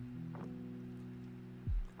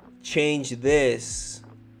change this,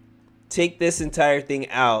 take this entire thing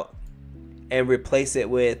out and replace it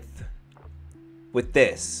with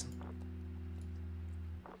this.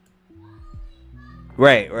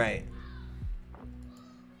 Right.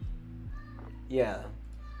 Yeah.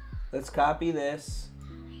 Let's copy this.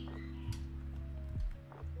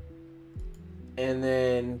 And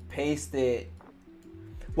then paste it.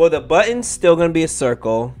 Well, the button's still going to be a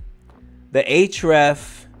circle. The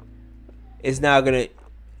href is now going to...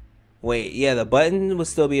 Wait, yeah, the button will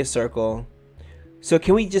still be a circle. So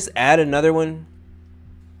can we just add another one?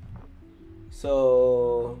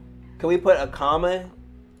 So can we put a comma?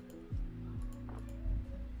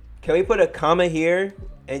 Can we put a comma here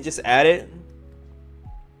and just add it?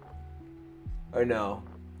 Or no?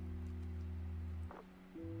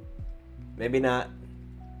 Maybe not.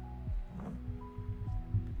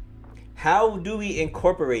 How do we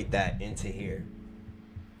incorporate that into here?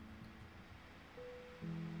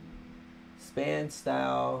 Span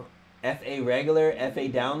style, FA regular, FA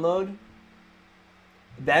download.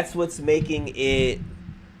 That's what's making it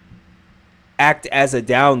act as a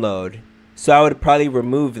download. So I would probably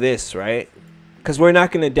remove this, right? Because we're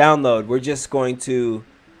not going to download. We're just going to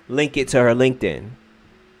link it to her LinkedIn.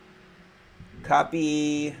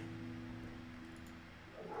 Copy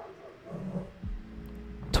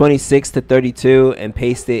 26 to 32 and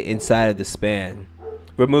paste it inside of the span.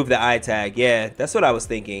 Remove the I tag. Yeah, that's what I was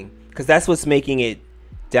thinking. Because that's what's making it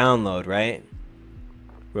download, right?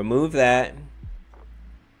 Remove that.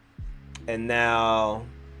 And now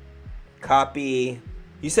copy.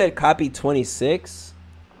 You said copy 26?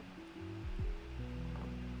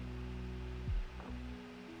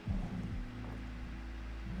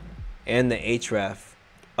 And the href.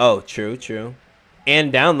 Oh, true.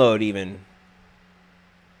 And download even.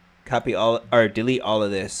 Copy all, or delete all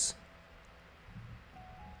of this.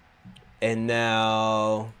 And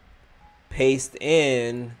now paste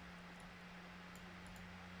in.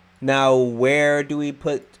 Now where do we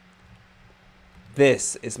put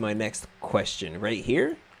this is my next question. Right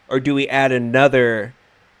here? Or do we add another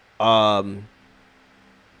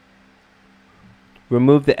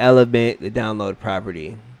Remove the element, the download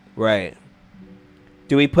property. Right.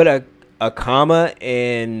 Do we put a comma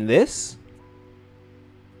in this?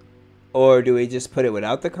 Or do we just put it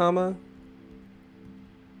without the comma?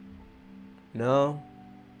 No.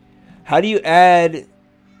 How do you add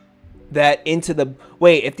that into the...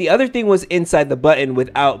 Wait, if the other thing was inside the button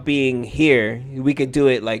without being here, we could do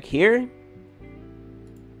it like here?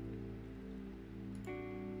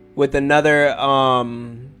 With another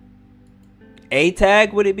A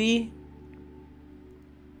tag, would it be?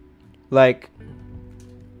 Like...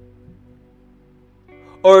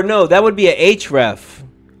 Or no, that would be a href,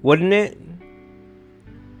 wouldn't it?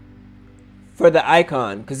 For the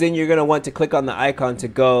icon, because then you're going to want to click on the icon to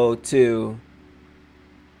go to...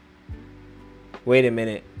 Wait a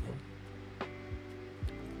minute.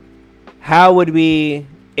 How would we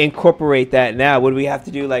incorporate that now? Would we have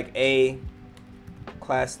to do like a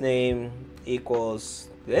class name equals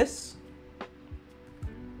this?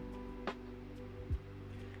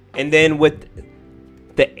 And then with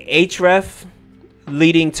the href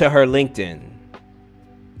leading to her LinkedIn.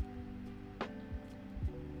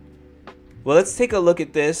 Well, let's take a look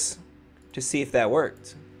at this to see if that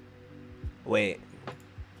worked. Wait.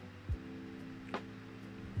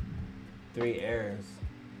 3 errors.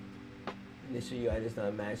 Initial UI does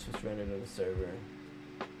not match what's rendered on the server.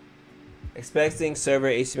 Expecting server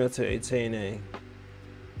HTML to attain a...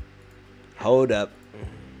 Hold up.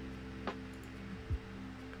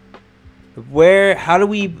 How do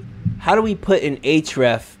we put an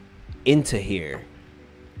href into here?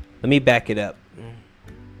 Let me back it up.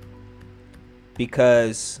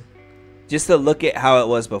 Because just to look at how it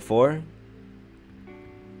was before.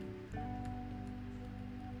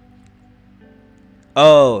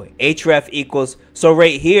 Oh, href equals, so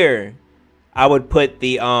right here I would put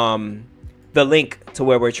the link to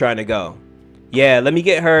where we're trying to go. Yeah, let me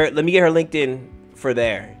get her LinkedIn for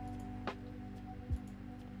there.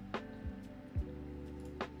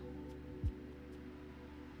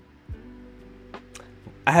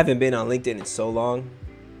 I haven't been on LinkedIn in so long.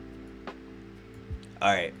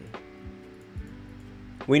 All right.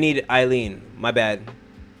 We need Eileen. My bad.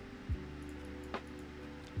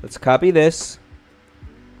 Let's copy this.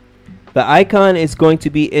 The icon is going to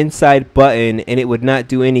be inside button and it would not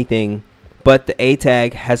do anything, but the A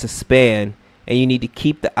tag has a span and you need to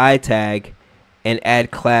keep the I tag and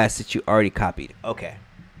add class that you already copied. Okay.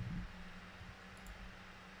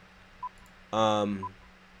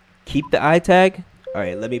 Keep the I tag. All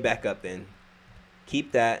right, let me back up then.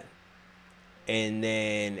 Keep that. And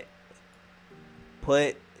then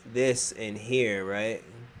put this in here, right?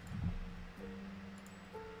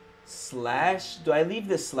 Slash. Do I leave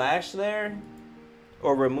the slash there?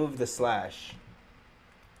 Or remove the slash?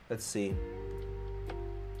 Let's see.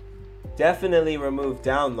 Definitely remove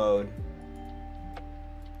download.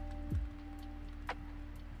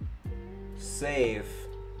 Save.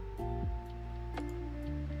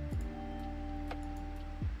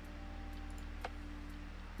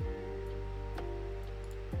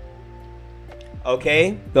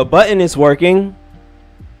 Okay, the button is working.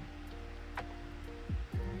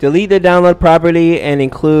 Delete the download property and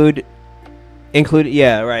include,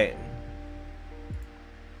 yeah, right.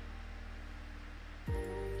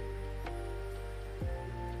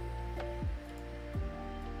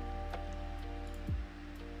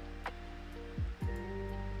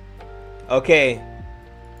 Okay.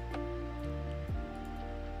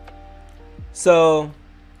 So,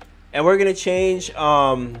 and we're going to change,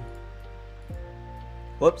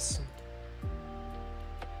 whoops.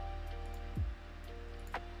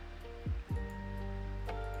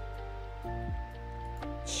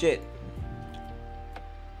 Shit.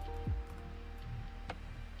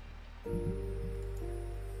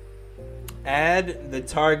 Add the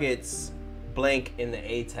targets blank in the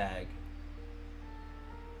A tag.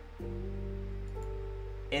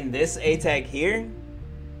 In this A tag here,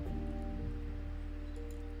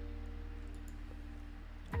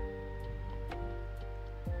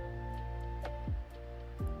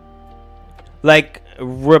 like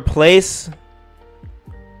replace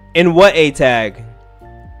in what A tag?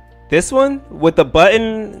 This one with the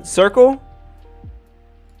button circle?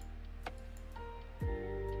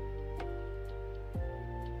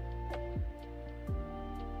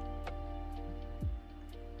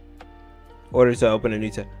 Order to open a new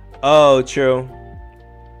tab. Oh, true.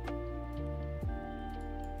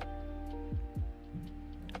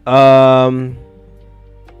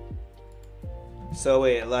 So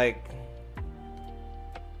wait, like,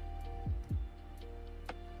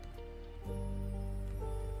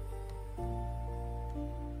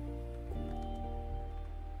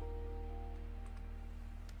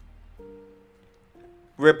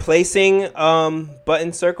 replacing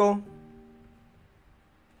button circle?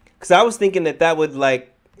 Because I was thinking that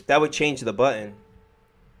would change the button.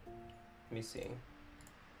 Let me see.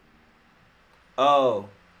 Oh,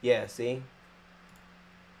 yeah, see?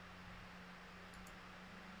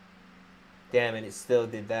 Damn it still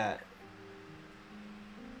did that.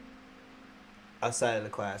 Outside of the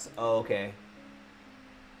class. Oh, okay.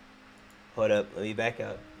 Hold up, let me back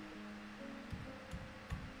up.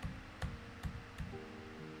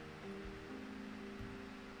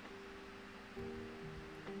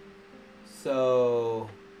 So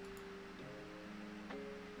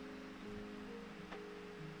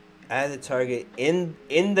add the target in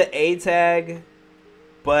the A tag,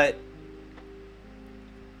 but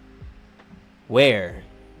where?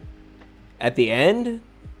 At the end?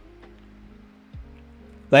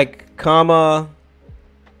 Like comma.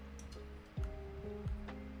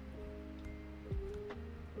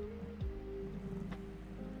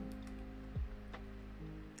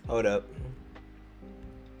 Hold up.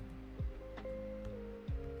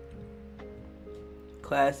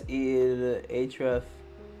 Class E, the href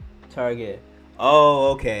target.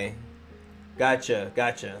 Oh, okay. Gotcha.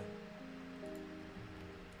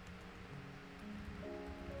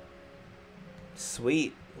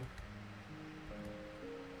 Sweet.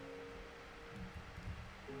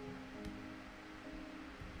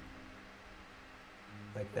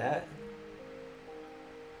 Like that.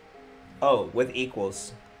 Oh, with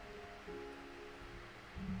equals.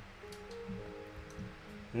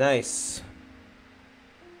 Nice.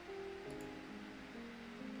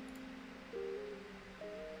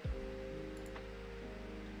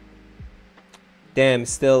 Damn,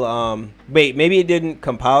 still wait, maybe it didn't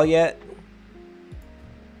compile yet.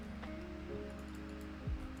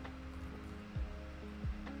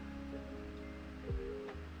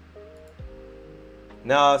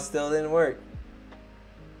 No, still didn't work.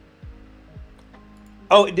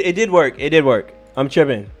 Oh, it did work. It did work. I'm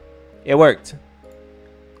tripping. It worked.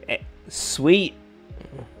 Sweet.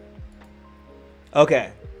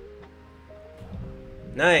 Okay.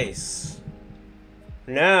 Nice.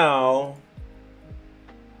 Now.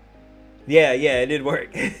 Yeah, it did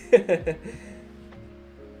work.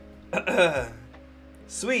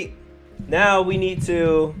 Sweet. Now we need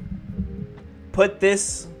to put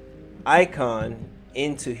this icon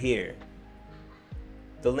into here.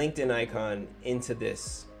 The LinkedIn icon into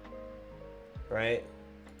this. Right?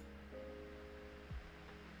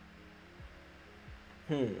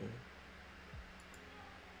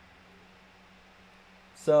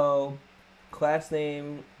 So, class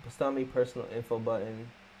name, Bastami personal info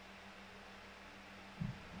button.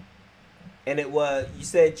 And it was, you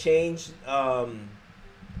said change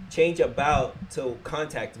about to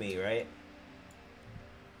contact me, right?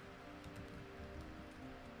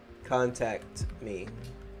 Contact me.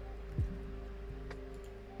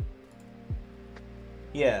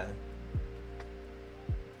 Yeah.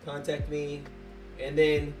 Contact me. And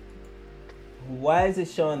then, why is it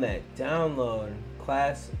showing that? Download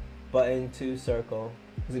class button to circle.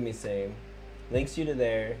 It's gonna be the same. Links you to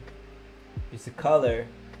there. Use the color.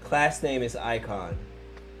 Class name is icon.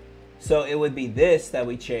 So it would be this that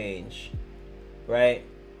we change, right?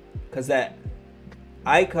 Because that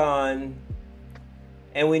icon,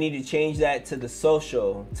 and we need to change that to the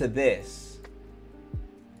social, to this.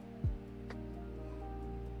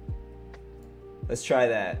 Let's try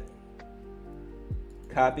that.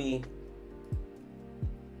 Copy.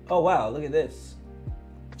 Oh wow, look at this.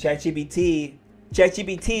 ChatGPT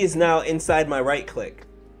is now inside my right click.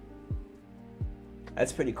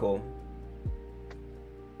 That's pretty cool.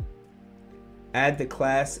 Add the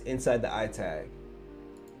class inside the I tag.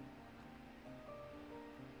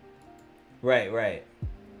 Right.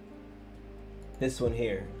 This one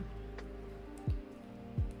here.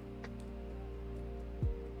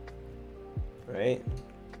 Right?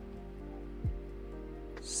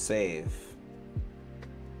 Save.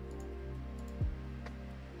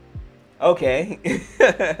 Okay.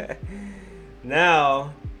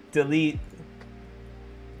 Now, delete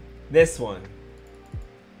this one.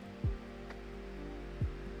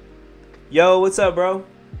 Yo, what's up, bro?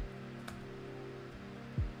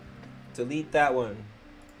 Delete that one.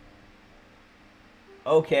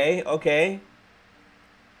 Okay.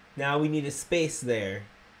 Now we need a space there.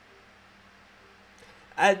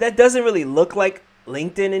 That doesn't really look like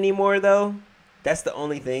LinkedIn anymore, though. That's the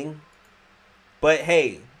only thing. But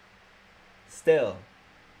hey, still.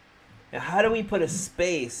 Now, how do we put a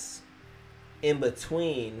space in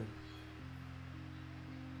between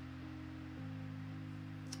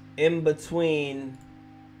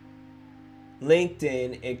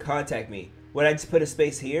LinkedIn and contact me? Would I just put a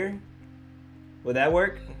space here? Would that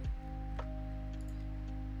work?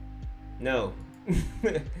 No.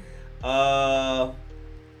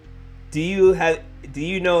 Do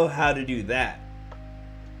you know how to do that?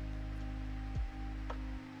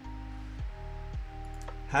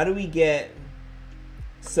 How do we get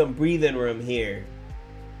some breathing room here?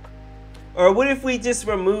 Or what if we just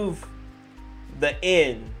remove the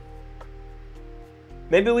in?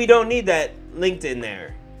 Maybe we don't need that LinkedIn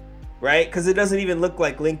there, right? Because it doesn't even look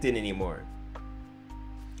like LinkedIn anymore.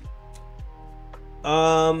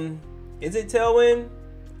 Is it Tailwind?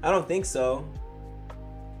 I don't think so.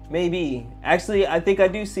 Maybe. Actually, I think I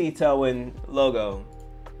do see Tailwind logo.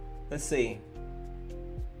 Let's see.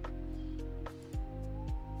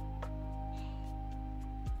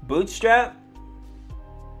 Bootstrap?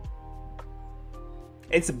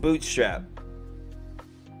 It's a Bootstrap.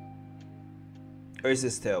 Or is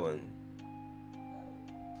this Tailwind?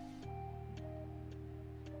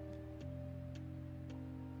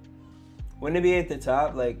 Wouldn't it be at the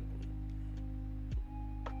top? Like,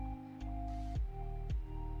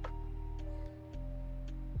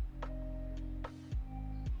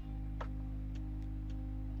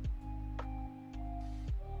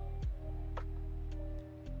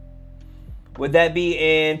 would that be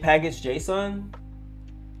in package JSON?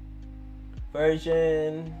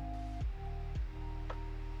 Version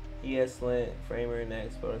ESLint framer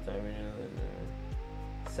next prototype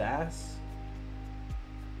SAS.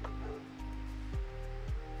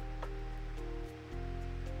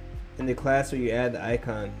 In the class where you add the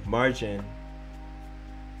icon margin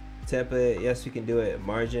template, yes, we can do it.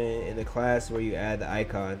 Margin in the class where you add the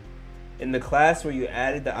icon. In the class where you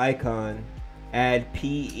added the icon, add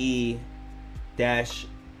PE dash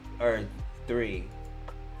or 3.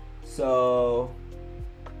 So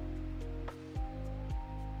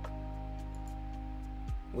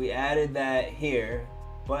we added that here,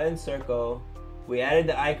 button circle. We added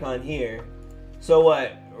the icon here. So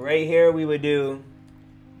what? Right here we would do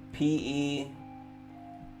PE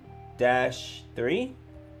dash 3,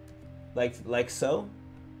 like so.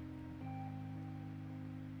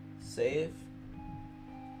 Save.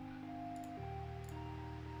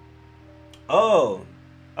 Oh,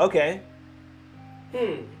 okay.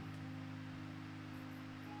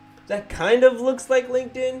 That kind of looks like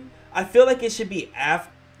LinkedIn. I feel like it should be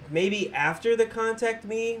maybe after the contact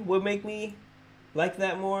me would make me like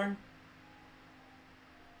that more.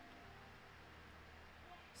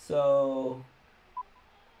 So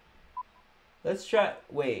let's try,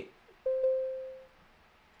 wait.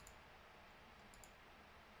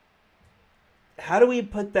 How do we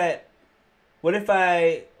put that? What if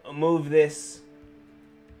I move this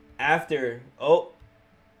after,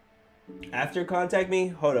 after contact me?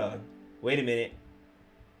 Hold on, wait a minute.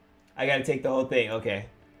 I gotta take the whole thing, okay.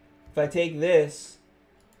 If I take this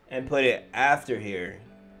and put it after here,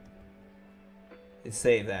 and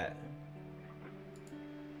save that.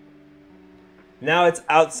 Now it's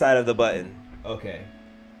outside of the button. Okay.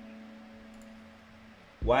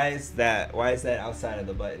 Why is that outside of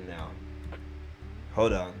the button now?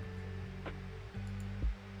 Hold on.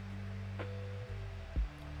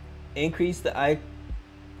 Increase the icon.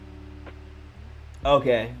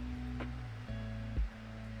 Okay.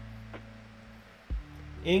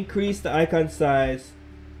 Increase the icon size.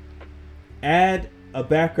 Add a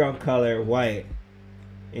background color white.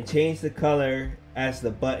 And change the color as the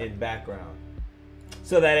button background.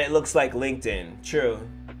 So that it looks like LinkedIn. True.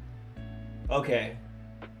 Okay.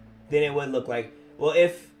 Then it would look like, well,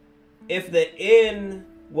 if the in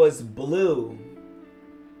was blue.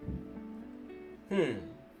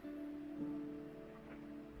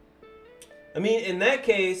 I mean, in that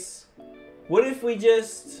case, what if we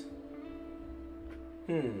just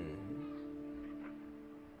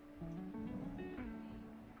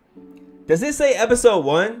Does it say episode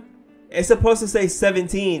 1? It's supposed to say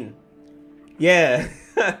 17. Yeah.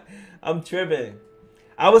 I'm tripping.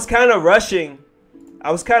 I was kind of rushing.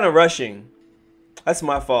 That's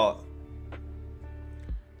my fault.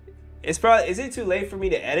 Is it too late for me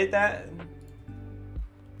to edit that?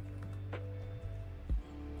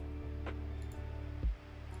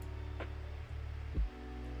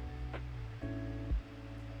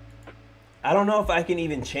 I don't know if I can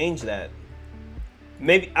even change that.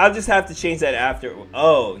 Maybe I'll just have to change that after.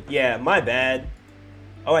 Oh, yeah, my bad.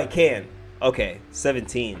 Oh, I can. Okay,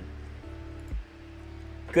 17.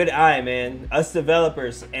 Good eye, man. Us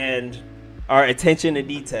developers and our attention to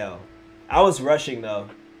detail. I was rushing, though.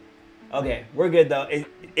 Okay, we're good, though.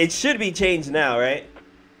 It should be changed now, right?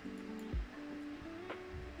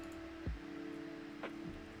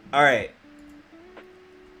 All right.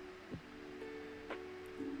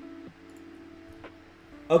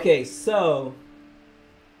 Okay, so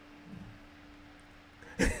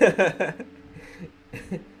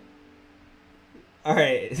All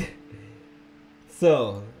right.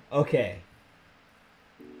 So, okay.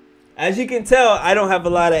 As you can tell, I don't have a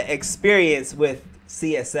lot of experience with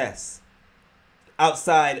CSS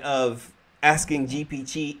outside of asking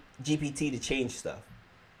GPT to change stuff.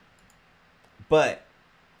 But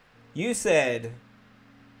you said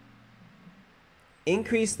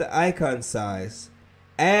increase the icon size,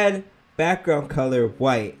 add background color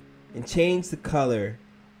white, and change the color.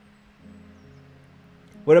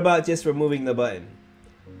 What about just removing the button?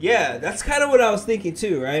 Yeah, that's kind of what I was thinking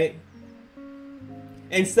too, right?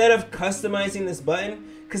 Instead of customizing this button,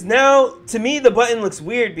 because now to me the button looks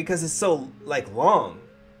weird because it's so like long.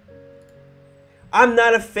 I'm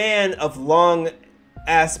not a fan of long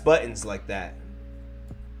ass buttons like that.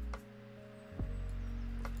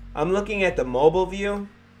 I'm looking at the mobile view.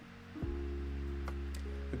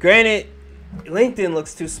 Granted, LinkedIn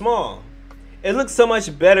looks too small. It looks so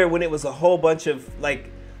much better when it was a whole bunch of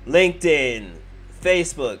like LinkedIn,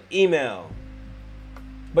 Facebook, email.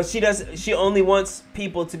 But she only wants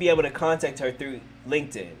people to be able to contact her through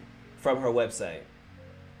LinkedIn from her website.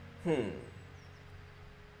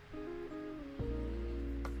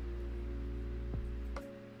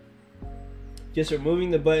 Just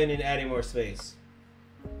removing the button and adding more space.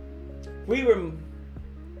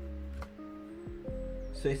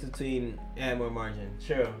 Space between, add more margin.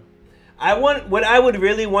 Sure. What I would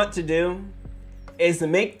really want to do is to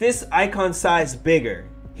make this icon size bigger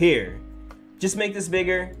here. Just make this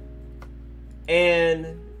bigger.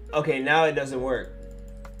 And okay, now it doesn't work.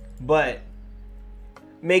 But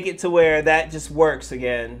make it to where that just works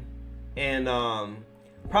again. And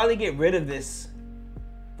probably get rid of this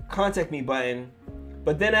contact me button.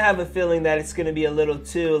 But then I have a feeling that it's gonna be a little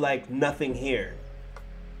too like nothing here.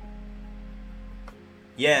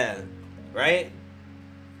 Yeah, right?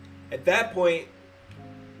 At that point,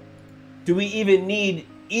 do we even need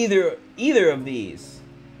either of these,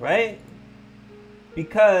 right?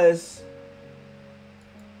 Because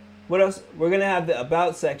what else? We're gonna have the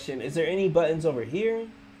about section. Is there any buttons over here?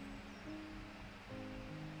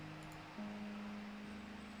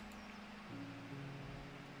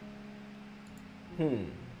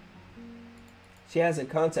 She has a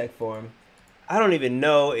contact form. I don't even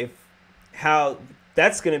know how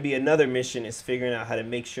that's gonna be another mission, is figuring out how to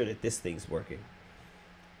make sure that this thing's working.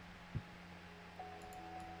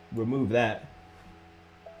 Remove that.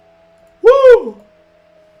 Woo!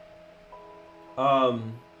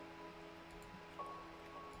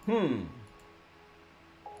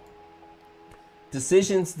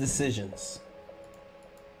 Decisions.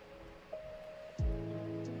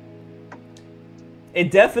 It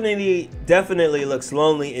definitely looks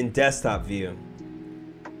lonely in desktop view.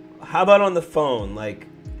 How about on the phone? Like,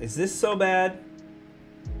 is this so bad?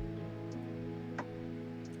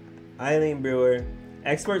 Eileen Brewer,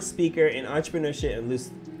 expert speaker in entrepreneurship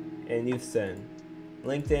and youth send.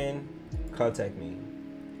 LinkedIn, contact me.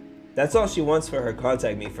 That's all she wants for her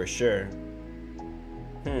contact me for sure.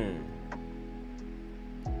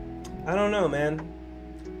 I don't know, man.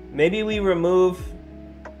 Maybe if we remove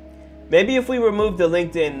the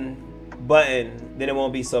LinkedIn button, then it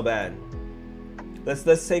won't be so bad.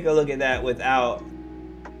 Let's take a look at that without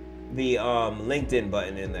the LinkedIn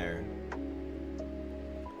button in there.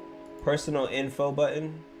 Personal info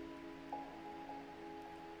button.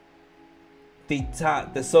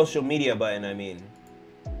 The social media button, I mean.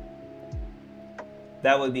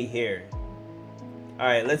 That would be here. All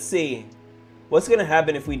right, let's see. What's gonna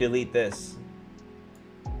happen if we delete this?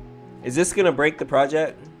 Is this gonna break the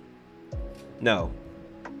project? No.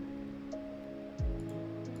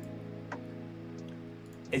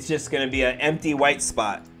 It's just gonna be an empty white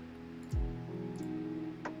spot.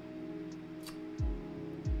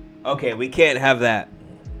 Okay, we can't have that.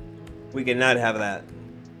 We cannot have that.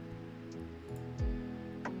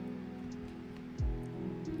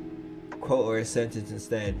 Quote or a sentence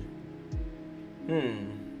instead.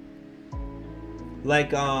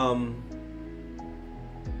 Like, I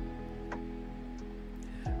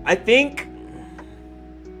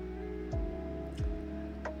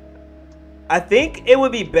think it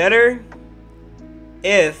would be better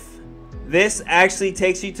if this actually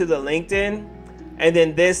takes you to the LinkedIn and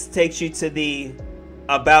then this takes you to the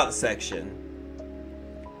about section.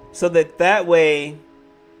 So that way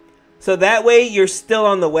you're still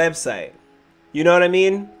on the website. You know what I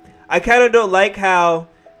mean? I kind of don't like how,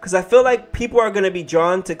 because I feel like people are going to be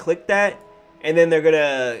drawn to click that and then they're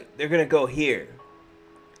going to go here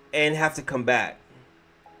and have to come back.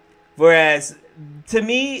 Whereas to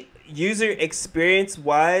me, user experience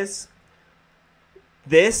wise,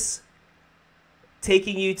 this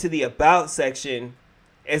taking you to the about section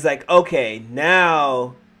It's like, okay,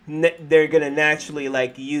 now they're gonna naturally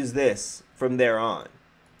like use this from there on.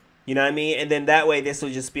 You know what I mean? And then that way, this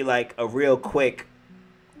will just be like a real quick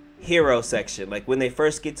hero section. Like when they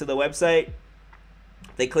first get to the website,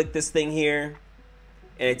 they click this thing here,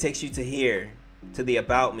 and it takes you to here, to the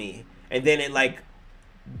About Me, and then it like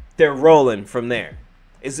they're rolling from there.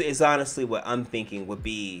 Is honestly what I'm thinking would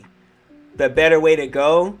be the better way to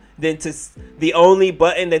go than to the only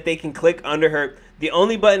button that they can click under her. The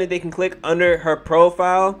only button that they can click under her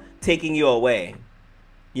profile taking you away.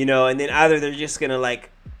 You know, and then either they're just gonna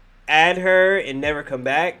like add her and never come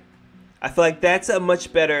back. I feel like that's a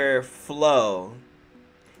much better flow.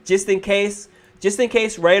 Just in case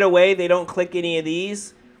right away they don't click any of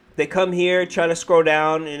these, they come here, try to scroll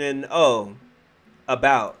down, and then, oh,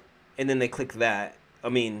 about. And then they click that. I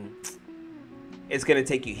mean, it's going to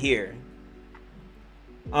take you here.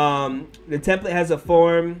 The template has a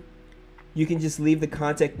form. You can just leave the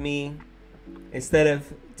contact me. Instead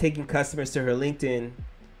of taking customers to her LinkedIn,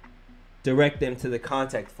 direct them to the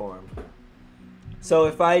contact form. So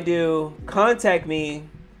if I do contact me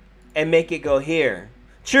and make it go here.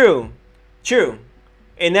 True.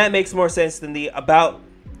 And that makes more sense than the about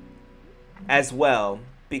as well,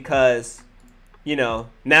 because, you know,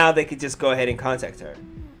 now they could just go ahead and contact her.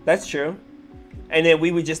 That's true. And then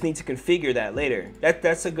we would just need to configure that later.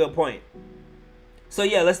 That's a good point. So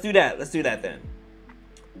yeah, let's do that. Let's do that then.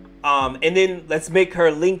 And then let's make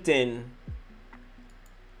her LinkedIn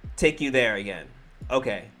take you there again.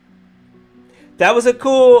 Okay. That was a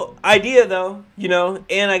cool idea though, you know,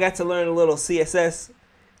 and I got to learn a little CSS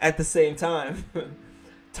at the same time.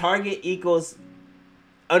 Target equals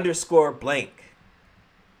underscore blank.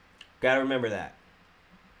 Gotta remember that.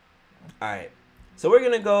 All right. So we're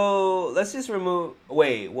gonna go, let's just remove,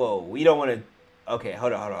 wait, whoa, we don't wanna, okay,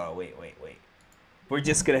 hold on, wait. We're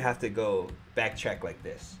just gonna have to go backtrack like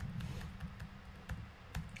this.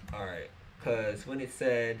 All right, cause when it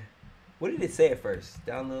said, what did it say at first?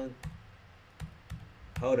 Download,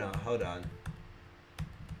 hold on.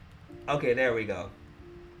 Okay, there we go.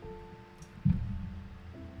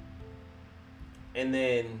 And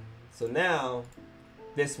then, so now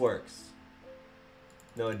this works.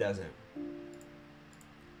 No, it doesn't.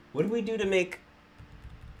 What do we do to make,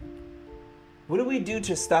 what do we do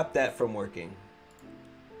to stop that from working?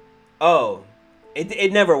 Oh,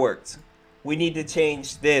 it never worked. We need to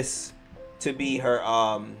change this to be her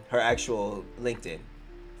her actual LinkedIn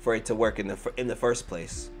for it to work in the first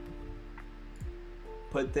place.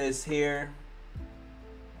 Put this here.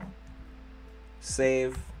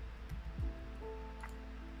 Save.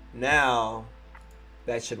 Now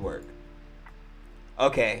that should work.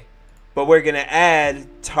 Okay. But we're going to add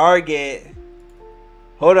target.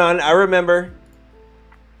 Hold on, I remember.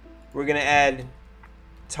 We're going to add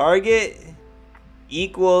target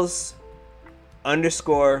equals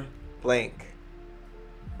underscore blank.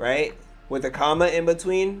 Right? With a comma in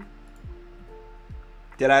between.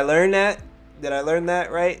 Did I learn that? Did I learn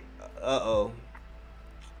that right? Uh-oh.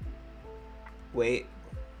 Wait.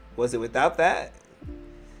 Was it without that?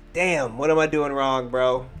 Damn, what am I doing wrong,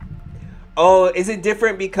 bro? Oh, is it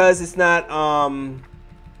different because it's not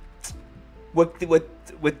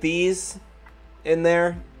with these in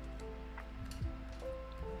there?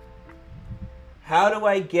 How do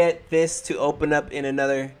I get this to open up in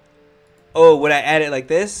another? Oh, would I add it like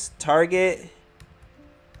this? Target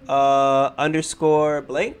underscore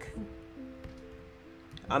blank?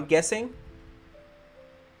 I'm guessing.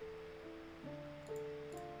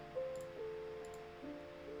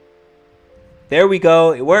 There we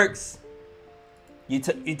go. It works. You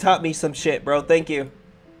taught me some shit, bro. Thank you.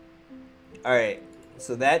 All right.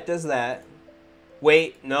 So that does that.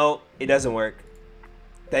 Wait, no, it doesn't work.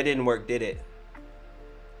 That didn't work, did it?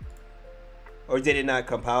 Or did it not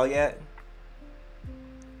compile yet?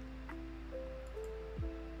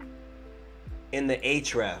 In the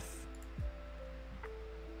href.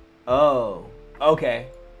 Oh, okay.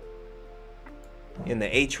 In the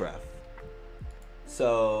href.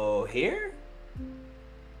 So here?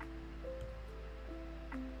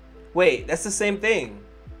 Wait, that's the same thing,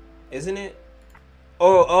 isn't it?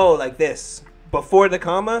 Oh, like this. Before the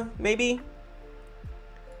comma, maybe?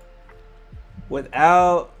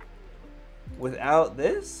 Without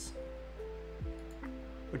this?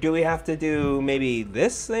 Or do we have to do maybe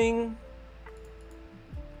this thing?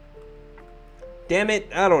 Damn it,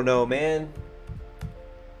 I don't know, man.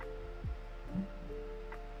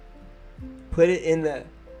 Put it in the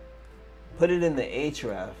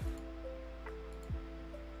href.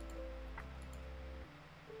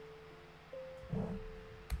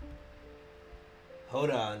 Hold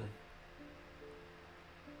on.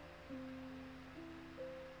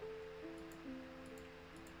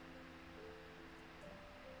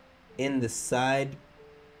 in the side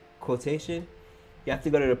quotation. You have to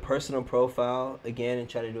go to the personal profile again and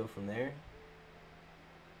try to do it from there.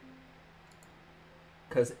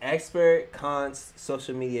 Because expert const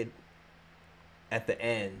social media at the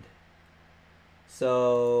end.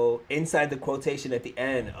 So inside the quotation at the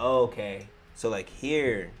end. Oh, okay. So like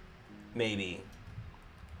here, maybe.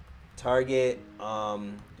 Target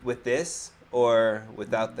with this or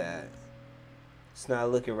without that. It's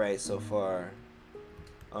not looking right so far.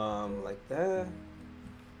 Like that.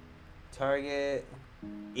 Target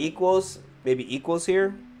equals, maybe equals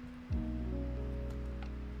here.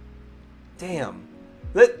 Damn.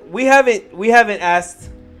 We haven't asked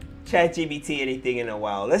ChatGPT anything in a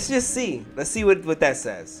while. Let's just see. Let's see what that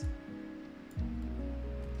says.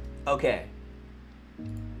 Okay.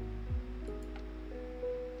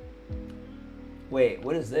 Wait,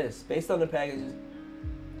 what is this? Based on the packages,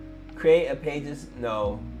 create a pages.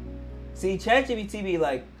 No. See, ChatGPT be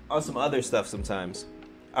like on some other stuff sometimes.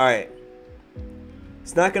 All right.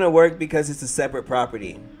 It's not gonna work because it's a separate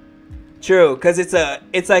property. True, because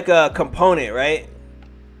it's like a component, right?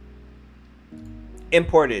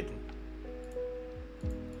 Imported.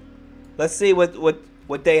 Let's see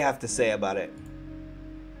what they have to say about it.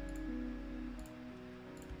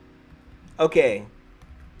 Okay.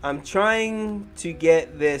 I'm trying to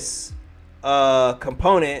get this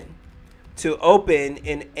component to open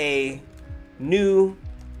in a new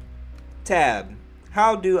tab.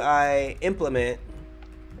 How do I implement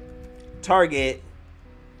target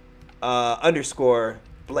underscore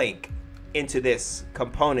blank into this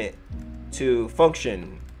component to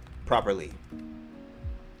function properly?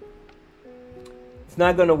 It's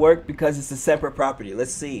not going to work because it's a separate property.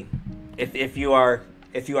 Let's see if you are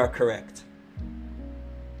correct.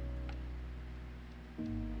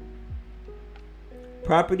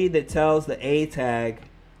 Property that tells the A tag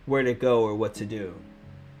where to go or what to do.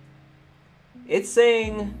 It's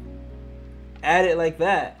saying add it like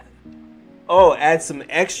that. Oh, add some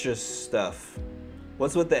extra stuff.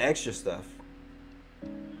 What's with the extra stuff?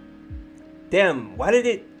 Damn, why did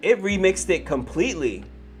it remixed it completely?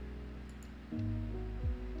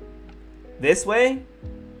 This way?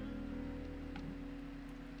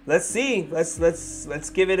 Let's see. Let's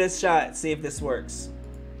give it a shot. See if this works.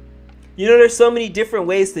 You know, there's so many different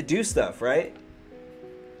ways to do stuff, right?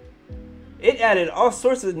 It added all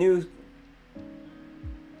sorts of new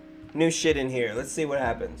shit in here. Let's see what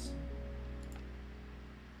happens.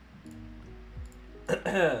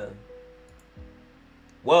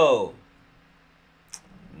 Whoa.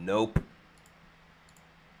 Nope.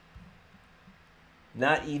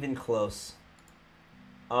 Not even close.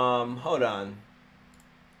 Hold on.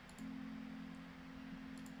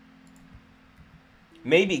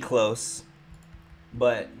 Maybe close,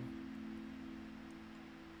 but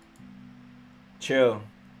true.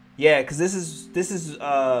 Yeah, because this is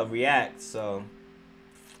React, so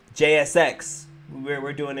JSX.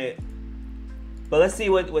 We're doing it. But let's see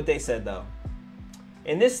what they said though.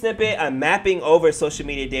 In this snippet, I'm mapping over social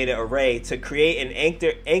media data array to create an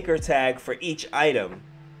anchor tag for each item.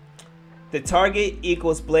 The target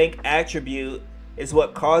equals blank attribute is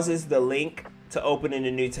what causes the link to open in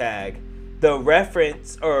a new tag. The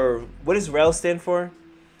reference, or what does rel stand for?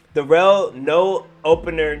 The rel no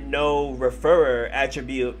opener no referrer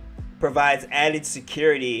attribute provides added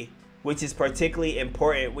security, which is particularly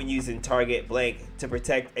important when using target blank to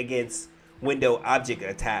protect against window object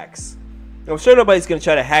attacks. I'm sure nobody's going to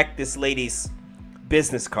try to hack this lady's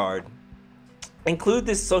business card. Include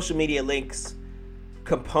this social media links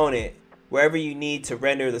component wherever you need to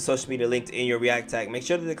render the social media link in your React tag. Make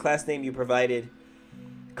sure that the class name you provided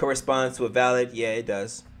corresponds to a valid. Yeah, it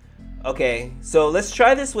does. Okay, so let's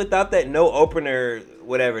try this without that no opener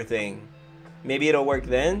whatever thing. Maybe it'll work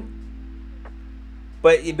then.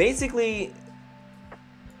 But it basically,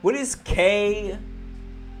 what is K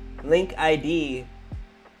link ID?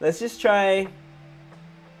 Let's just try.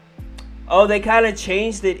 Oh, they kind of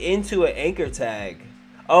changed it into an anchor tag.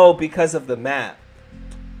 Oh, because of the map.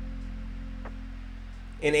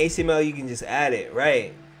 In HTML, you can just add it,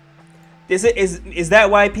 right? Is that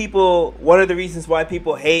why people, one of the reasons why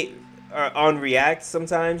people hate on React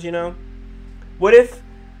sometimes, you know? What if,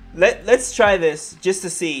 let's try this just to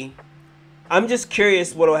see. I'm just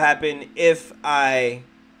curious what will happen if I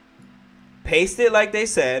paste it like they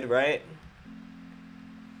said, right?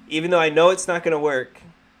 Even though I know it's not going to work.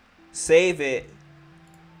 Save it.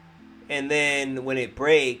 And then when it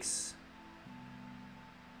breaks,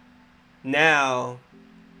 now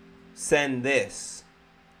send this.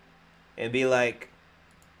 And be like,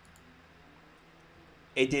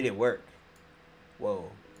 it didn't work.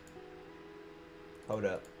 Whoa. Hold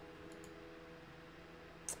up.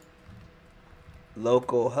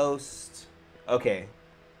 local host. Okay.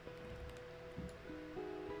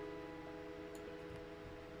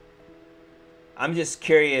 I'm just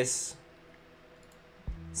curious.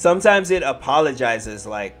 Sometimes it apologizes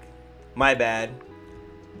like, my bad.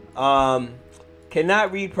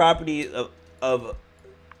 Cannot read property of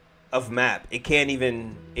map. It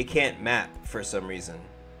can't map for some reason.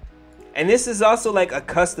 And this is also like a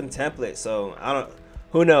custom template, so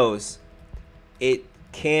who knows? It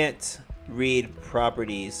can't read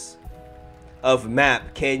properties of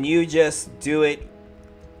map. Can you just do it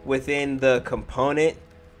within the component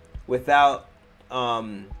without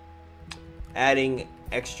adding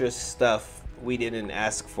extra stuff we didn't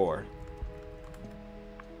ask for?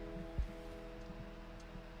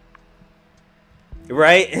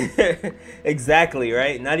 Right? Exactly,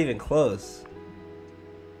 right? Not even close.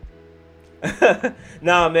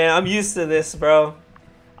 Nah, man, I'm used to this, bro.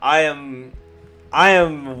 I am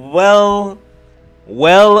well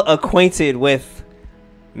acquainted with,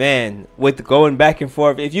 man, with going back and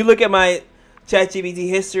forth. If you look at my ChatGPT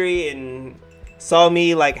history and saw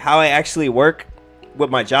me like how I actually work with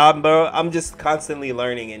my job, bro, I'm just constantly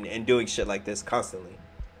learning and doing shit like this constantly.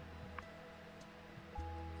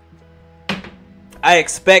 I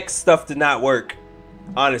expect stuff to not work,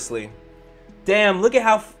 honestly. Damn, look at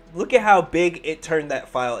how big it turned that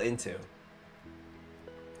file into.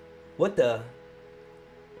 What the?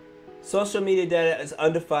 Social media data is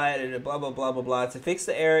undefined and blah blah blah blah blah. To fix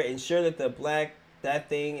the error, ensure that that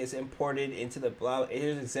thing is imported into the blah.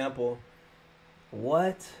 Here's an example.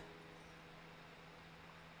 What?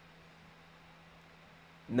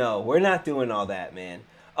 No, we're not doing all that, man.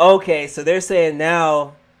 Okay, so they're saying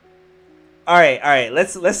now. All right.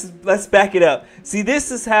 Let's back it up. See,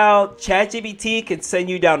 this is how ChatGPT can send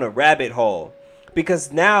you down a rabbit hole,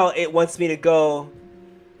 because now it wants me to go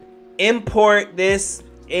import this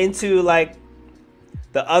into like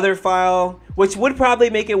the other file, which would probably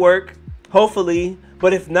make it work, hopefully.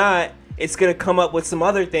 But if not, it's gonna come up with some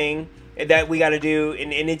other thing that we gotta do,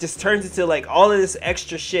 and it just turns into like all of this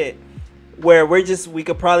extra shit where we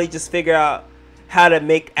could probably just figure out how to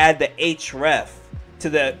add the href to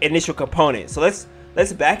the initial component. So let's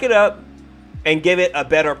back it up and give it a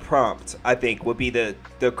better prompt, I think would be the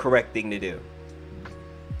correct thing to do.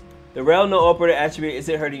 The rel no operator attribute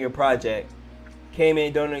isn't hurting your project. Came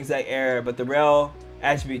in, don't know exact error, but the rel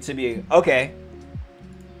attribute to be okay.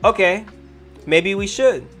 Okay, maybe we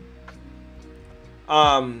should.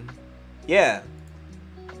 Yeah.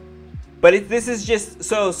 But this is just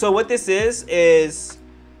so what this is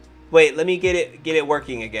wait, let me get it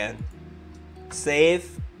working again.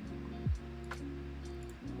 Save.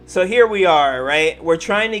 So here we are, right? We're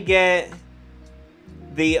trying to get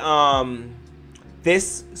the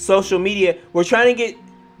this social media. We're trying to get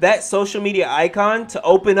that social media icon to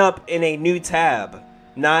open up in a new tab,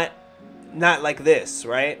 not like this,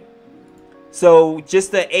 right? So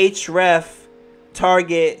just the href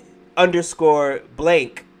target underscore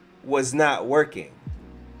blank was not working,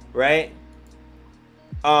 right?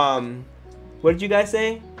 What did you guys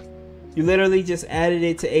say? You literally just added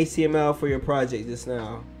it to HTML for your project just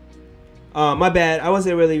now. My bad. I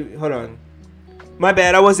wasn't really. Hold on. My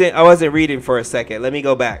bad. I wasn't reading for a second. Let me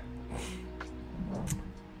go back.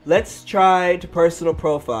 Let's try to personal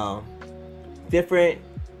profile. Different.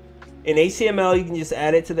 In HTML, you can just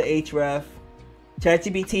add it to the href.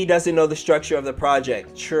 ChatGPT doesn't know the structure of the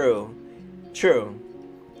project. True.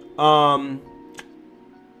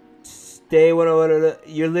 Stay 101.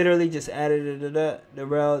 You're literally just added the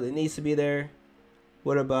rel that needs to be there.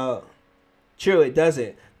 What about? True, it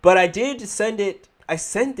doesn't. But I did send it. I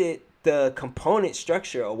sent it the component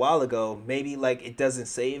structure a while ago. Maybe like it doesn't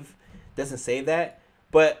save that.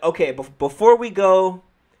 But okay, before we go,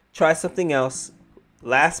 try something else.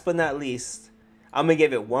 Last but not least, I'm gonna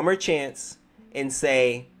give it one more chance and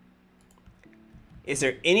say, is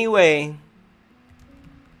there any way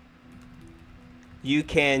you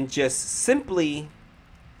can just simply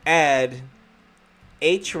add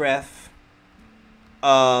href,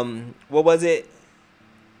 what was it?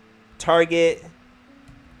 Target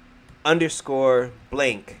underscore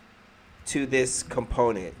blank to this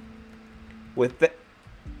component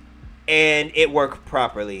and it worked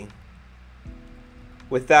properly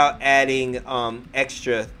without adding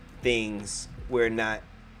extra things we're not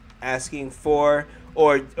asking for,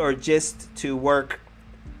 or just to work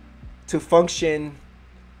to function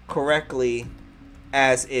correctly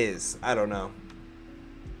as is. I don't know.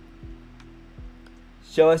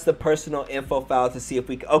 Show us the personal info file to see if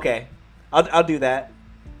we can. Okay, I'll do that.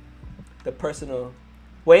 The personal.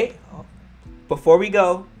 Wait, before we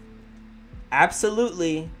go,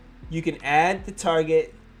 absolutely, you can add the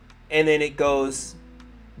target and then it goes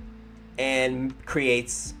and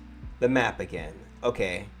creates the map again.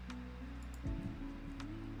 Okay.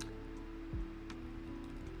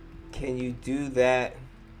 Can you do that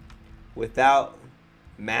without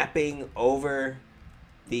mapping over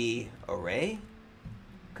the array?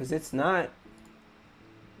 Because it's not,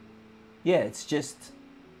 yeah, it's just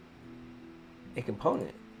a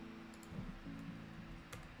component.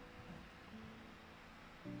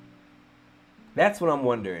 That's what I'm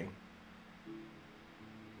wondering.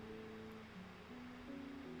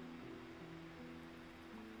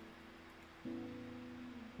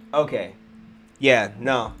 Okay. Yeah,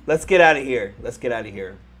 no. Let's get out of here. Let's get out of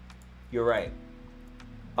here. You're right.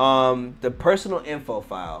 The personal info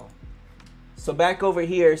file. So back over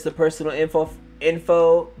here is the personal info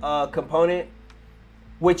component,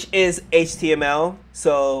 which is HTML.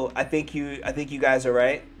 So I think you guys are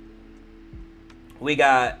right. We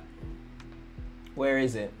got, where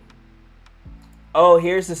is it? Oh,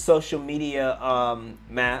 here's the social media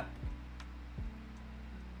map.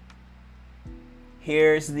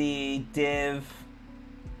 Here's the div.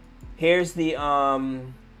 Here's the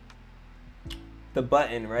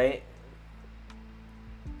button, right?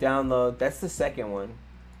 Download. That's the second one.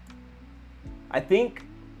 I think,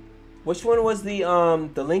 which one was the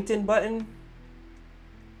LinkedIn button?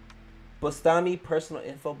 Bostami personal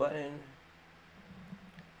info button.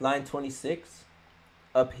 Line 26.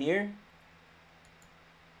 Up here.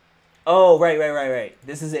 Oh, right.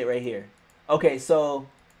 This is it right here. Okay, so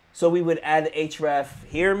we would add the href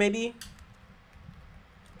here maybe.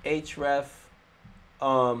 Href.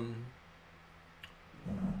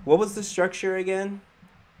 What was the structure again?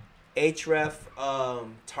 Href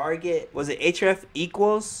target, was it href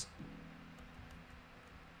equals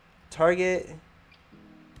target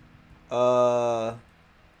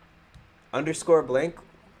underscore blank?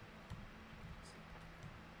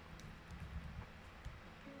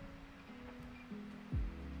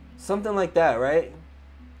 Something like that, right?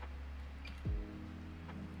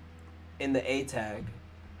 In the A tag.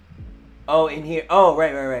 Oh, in here. Oh,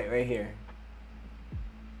 right here.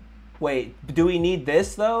 Wait, do we need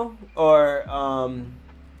this though? Or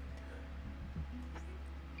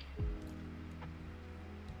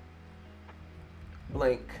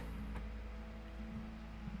blank.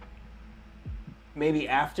 Maybe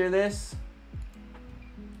after this?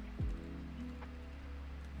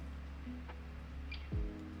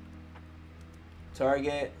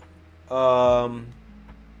 Target.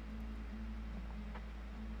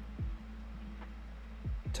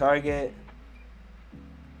 Target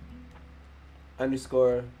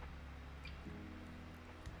underscore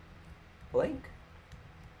blank.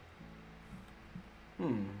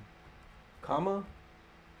 Comma.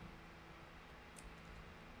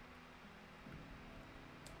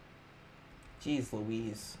 Jeez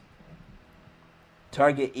Louise.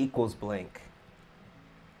 Target equals blank.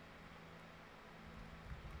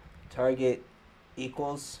 Target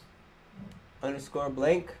equals underscore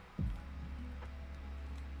blank.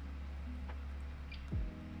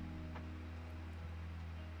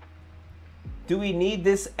 Do we need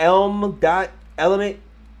this element dot href,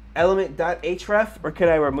 or can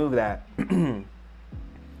I remove that?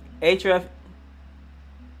 Href.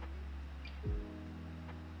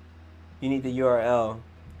 You need the URL.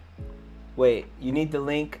 Wait, you need the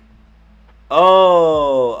link.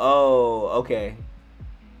 Oh, okay.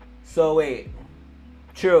 So wait,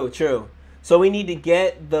 true. So we need to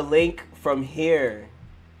get the link from here.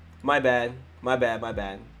 My bad.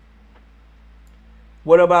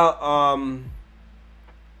 What about,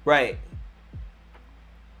 right.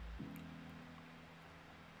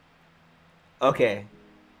 Okay.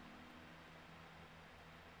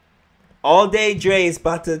 All day Dre is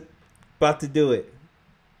about to do it.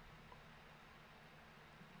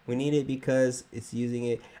 We need it because it's using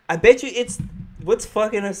it. I bet you it's, what's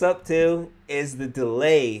fucking us up too is the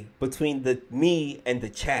delay between me and the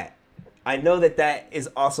chat. I know that is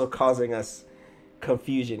also causing us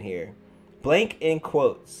confusion here. Blank in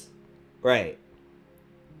quotes. Right.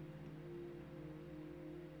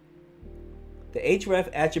 The href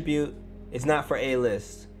attribute is not for a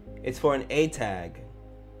list. It's for an a tag,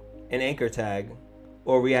 an anchor tag,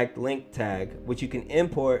 or React link tag, which you can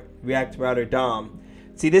import React Router DOM.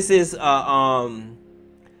 See, this is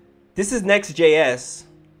Next.js,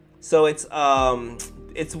 so it's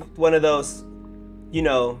one of those, you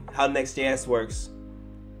know how Next.js works.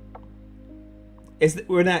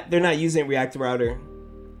 They're not using React Router.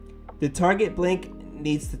 The target link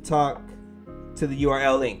needs to talk to the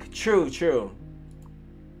URL link. True.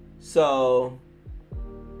 So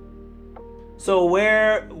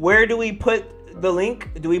where do we put the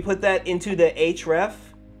link? Do we put that into the href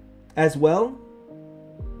as well.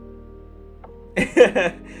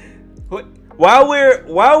 While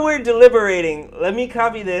we're deliberating, let me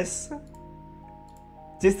copy this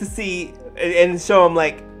just to see and show them,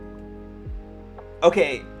 like,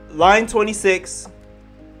 okay, line 26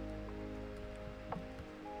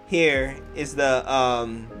 here is the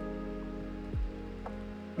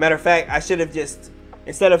matter of fact, I should have just,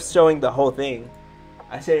 instead of showing the whole thing,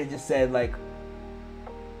 I should have just said, like,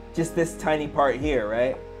 just this tiny part here,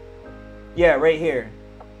 right? Yeah, right here.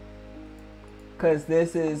 Because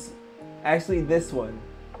this is actually this one.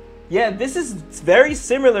 Yeah, this is very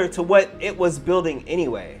similar to what it was building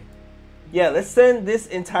anyway. Yeah, let's send this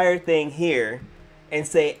entire thing here and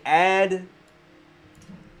say add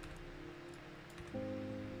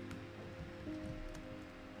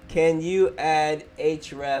can you add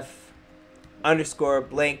href underscore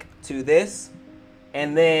blank to this?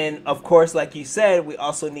 And then, of course, like you said, we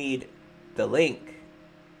also need the link.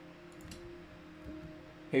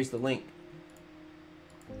 Here's the link.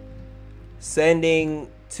 Sending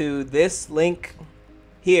to this link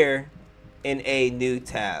here in a new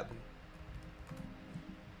tab.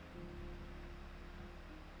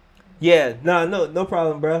 Yeah, no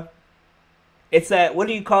problem, bro. It's that, what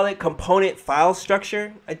do you call it? Component file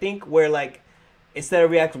structure, I think, where, like, instead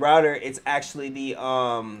of React Router, it's actually the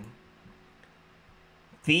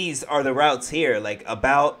these are the routes here, like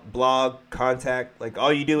about, blog, contact. Like,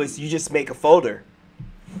 all you do is you just make a folder.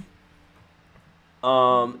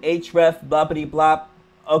 Href bloppity blop.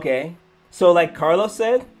 Okay, so like Carlos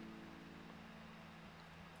said,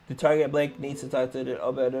 the target blank needs to talk to the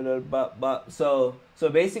so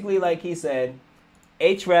basically, like he said,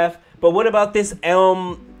 href. But what about this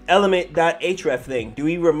element.href thing? Do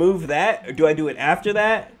we remove that, or do I do it after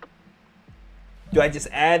that? Do I just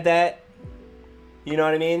add that? You know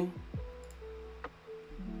what I mean?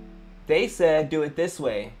 They said do it this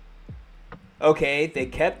way. Okay, they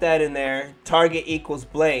kept that in there. Target equals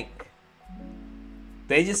blank.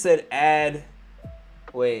 They just said add.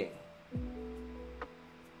 Wait.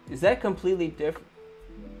 Is that completely different?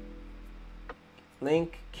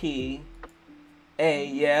 Link key. A,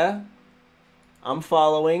 yeah. I'm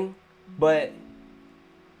following. But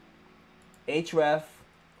href.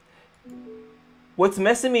 What's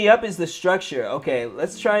messing me up is the structure. Okay,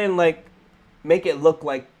 let's try and, like, make it look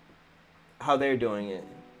like how they're doing it.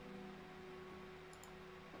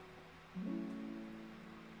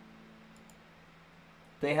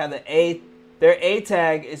 They have the A, their A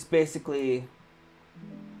tag is basically,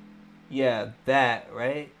 yeah, that,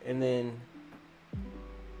 right? And then,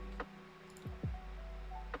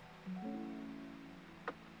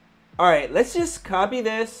 all right, let's just copy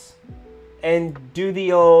this and do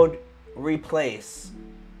the old replace.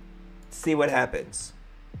 See what happens.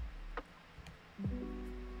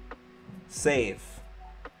 Save.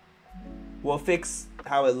 We'll fix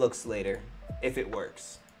how it looks later, if it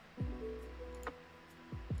works.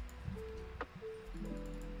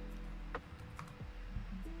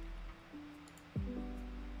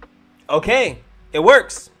 Okay, it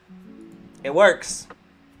works. It works.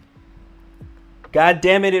 God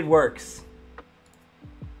damn it, it works.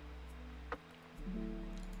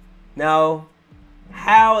 Now,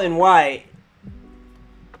 how and why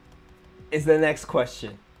is the next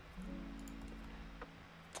question.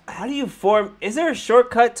 How do you is there a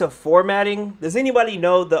shortcut to formatting? Does anybody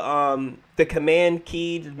know the command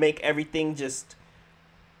key to make everything just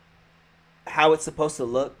how it's supposed to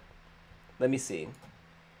look? Let me see.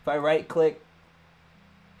 If I right click,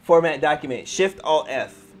 format document, Shift Alt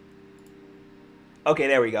F. Okay,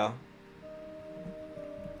 there we go.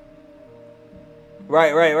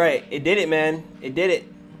 Right. It did it, man. It did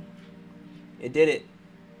it. It did it.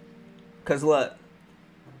 Cause look.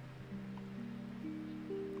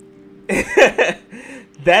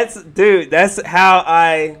 That's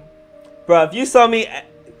how bro, if you saw me,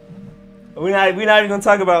 we're not even gonna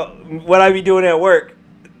talk about what I be doing at work.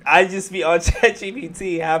 I just be on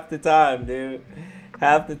ChatGPT half the time, dude.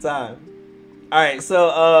 Half the time. Alright,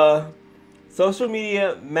 so social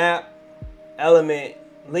media, map, element,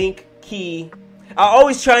 link, key. I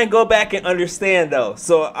always try and go back and understand though,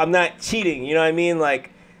 so I'm not cheating, you know what I mean? Like,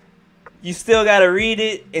 you still gotta read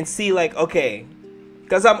it and see, like, okay,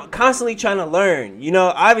 because I'm constantly trying to learn, you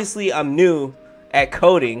know. Obviously I'm new at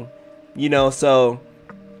coding, you know, so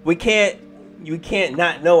we can't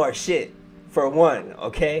not know our shit, for one,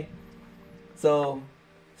 okay? So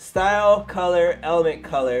style, color, element,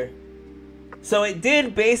 color. So it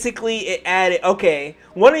did basically, it added, okay,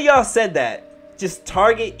 one of y'all said that just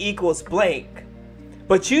target equals blank,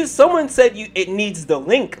 but someone said it needs the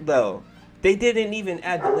link though. They didn't even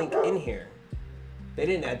add the link in here. They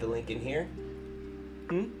didn't add the link in here.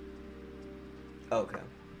 Okay.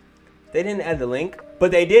 They didn't add the link,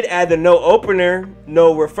 but they did add the no opener,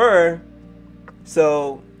 no refer.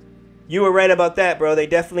 So you were right about that, bro. They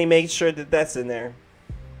definitely made sure that that's in there.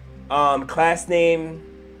 Class name.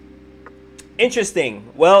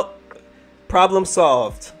 Interesting. Well, problem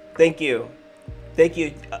solved. Thank you. Thank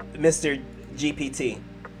you, Mr. GPT.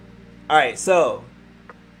 All right, so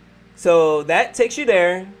that takes you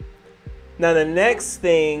there. Now the next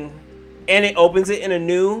thing, and it opens it in a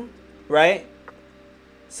new, right?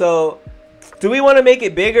 So do we want to make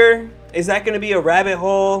it bigger? Is that going to be a rabbit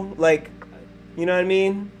hole? Like, you know what I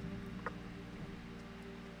mean?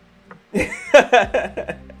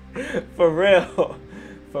 For real.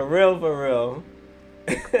 For real, for real.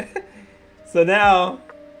 So now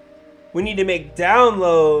we need to make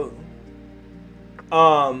download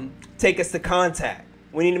take us to contact.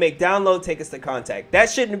 We need to make download take us to contact. That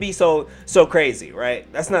shouldn't be so crazy, right?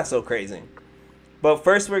 That's not so crazy. But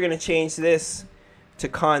first we're going to change this to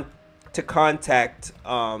contact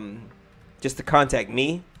just to contact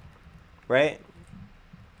me, right?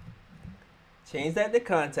 Change that to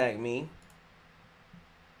contact me.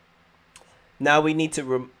 Now we need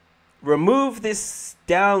to remove this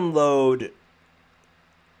download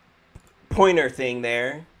pointer thing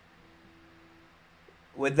there.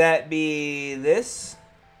 Would that be this?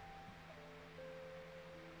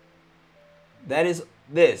 That is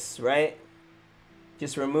this, right?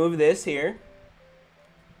 Just remove this here.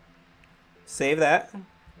 Save that. Let's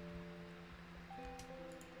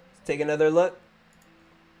take another look.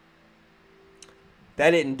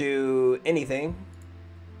 That didn't do anything.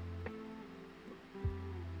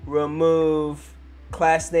 Remove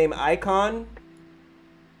class name icon.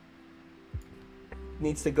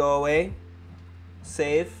 Needs to go away.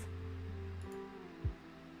 Save.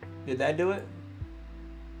 Did that do it?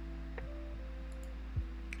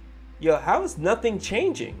 Yo, how is nothing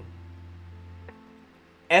changing?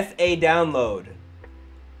 FA download.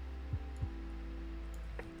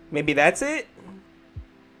 Maybe that's it?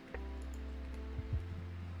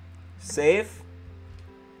 Save.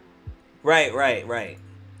 Right.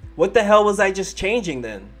 What the hell was I just changing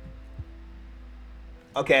then?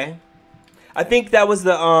 Okay. I think that was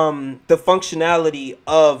the functionality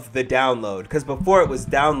of the download, because before it was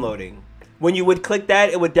downloading. When you would click that,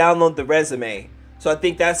 it would download the resume. So I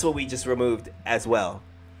think that's what we just removed as well.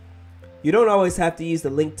 You don't always have to use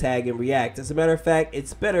the link tag in React. As a matter of fact,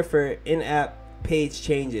 it's better for in-app page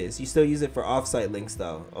changes. You still use it for offsite links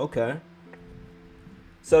though. Okay.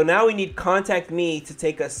 So now we need contact me to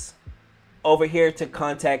take us over here to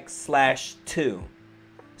contact/to.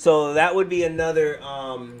 So that would be another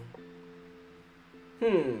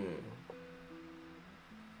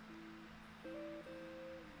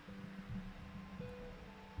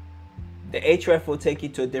The href will take you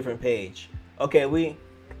to a different page. Okay, wait.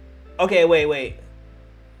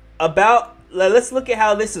 About, let's look at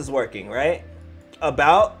how this is working, right?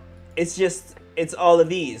 About, it's all of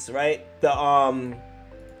these, right?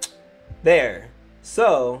 There.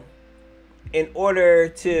 So, in order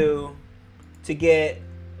to get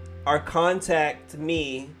our contact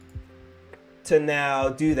me to now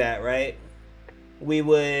do that, right? We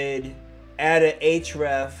would add an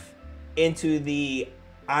href into the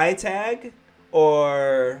I tag,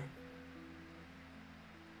 or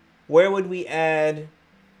where would we add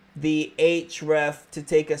the href to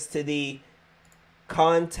take us to the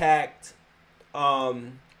contact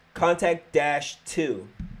 -to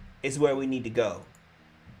is where we need to go.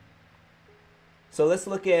 So let's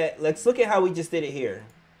look at how we just did it here.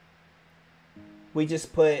 We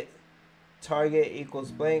just put target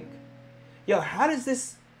equals blank. Yo, how did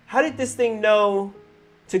this thing know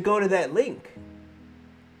to go to that link?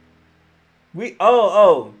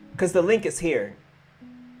 Because the link is here.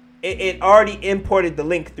 It already imported the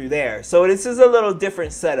link through there. So this is a little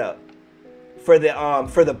different setup for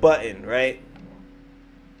the button, right?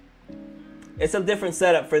 It's a different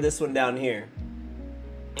setup for this one down here.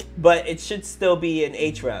 But it should still be an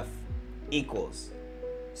href equals.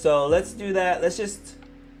 So let's do that. Let's just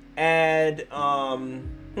add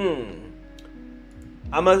I'm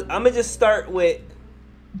gonna just start with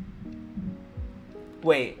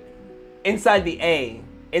inside the A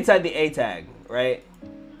tag, right?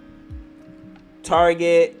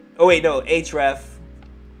 Target, href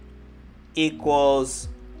equals,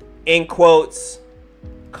 in quotes,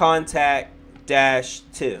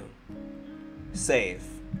 contact-to. Save.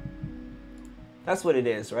 That's what it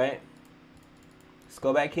is, right? Let's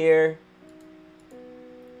go back here.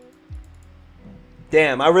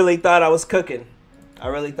 Damn, I really thought I was cooking. I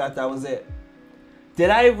really thought that was it. Did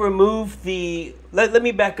I remove the... Let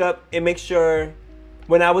me back up and make sure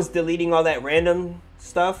when I was deleting all that random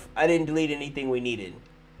stuff. I didn't delete anything we needed.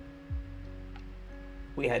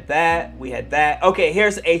 We had that. We had that. Okay,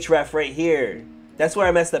 here's href right here. That's where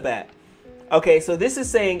I messed up at. Okay, so this is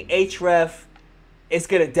saying href is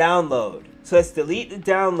going to download. So let's delete the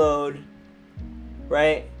download,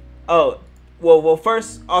 right? Oh, well, we'll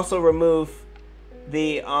first also remove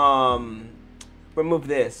the, remove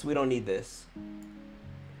this. We don't need this.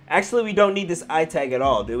 Actually, we don't need this I tag at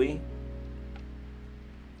all, do we?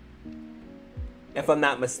 If I'm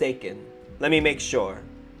not mistaken. Let me make sure.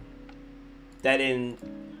 That in...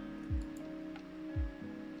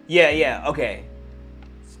 Yeah, okay.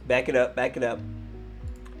 Back it up, back it up.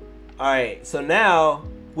 Alright, so now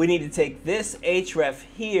we need to take this href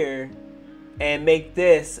here and make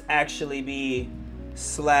this actually be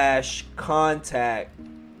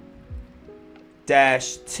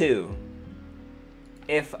 /contact-2.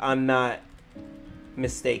 If I'm not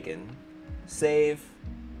mistaken. Save.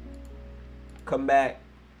 Come back.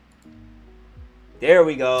 There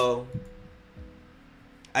we go.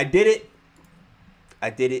 I did it. I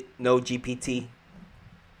did it. No GPT.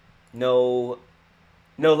 No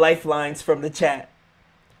lifelines from the chat.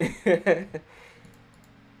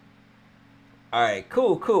 All right,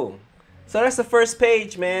 cool. So that's the first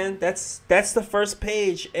page, man. That's the first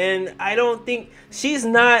page. And I don't think she's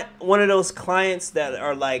not one of those clients that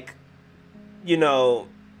are like, you know,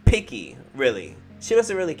 picky, really. She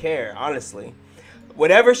doesn't really care, honestly.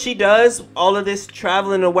 Whatever she does, all of this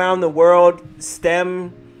traveling around the world,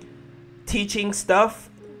 STEM teaching stuff,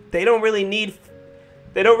 they don't really need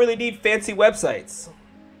fancy websites.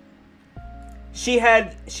 She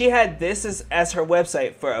had this as her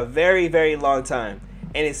website for a very, very long time,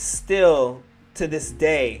 and it's still to this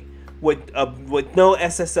day with no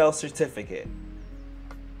SSL certificate,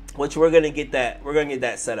 which we're gonna get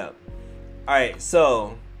that set up. All right,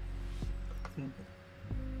 so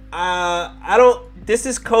I don't. This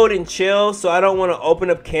is code and chill, so I don't want to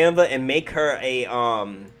open up Canva and make her a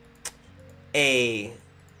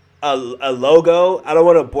logo. I don't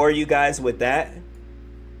want to bore you guys with that.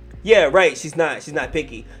 Yeah, right. She's not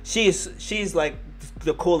picky. She's like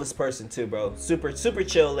the coolest person too, bro. Super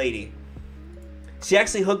chill lady. She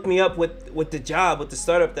actually hooked me up with the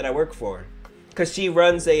startup that I work for, cause she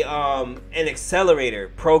runs an accelerator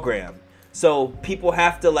program. So people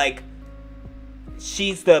have to like.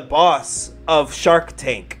 She's the boss of Shark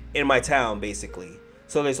Tank in my town, basically.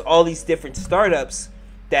 So there's all these different startups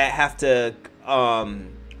that have to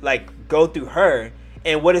like go through her.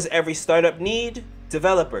 And what does every startup need?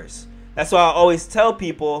 Developers. That's why I always tell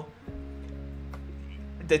people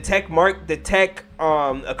the tech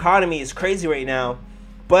economy is crazy right now,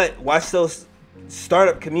 but watch those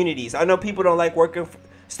startup communities. I know people don't like working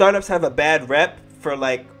startups have a bad rep for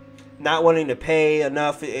like not wanting to pay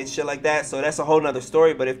enough and shit like that, so that's a whole nother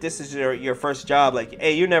story. But if this is your first job, like,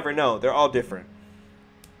 hey, you never know. They're all different.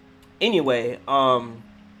 Anyway,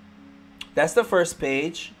 that's the first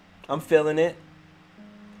page. I'm feeling it.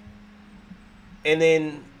 And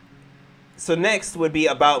then, so next would be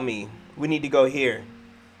about me. We need to go here,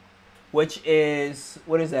 which is,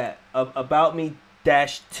 what is that? About me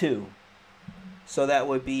 -2. So that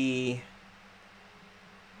would be,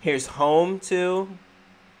 here's home to.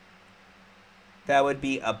 That would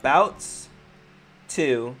be about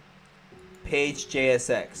to page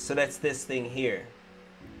JSX. So that's this thing here.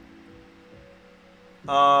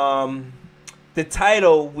 The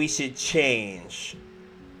title we should change,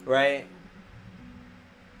 right?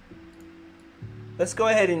 Let's go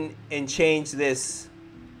ahead and change this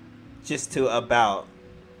just to about.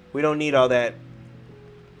 We don't need all that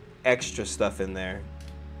extra stuff in there.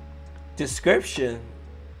 Description.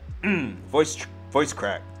 Voice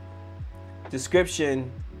crack.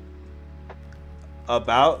 Description.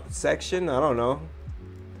 About section. I don't know.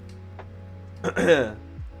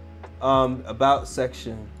 About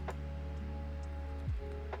section.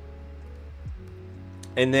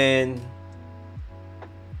 And then,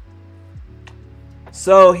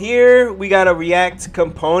 so here we got a React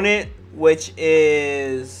component, which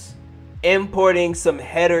is importing some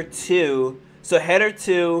header 2. So header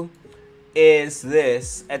 2 is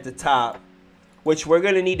this at the top, which we're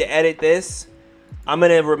going to need to edit this. I'm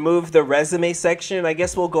going to remove the resume section. I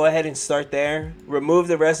guess we'll go ahead and start there. Remove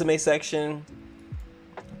the resume section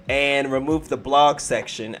and remove the blog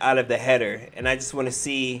section out of the header. And I just want to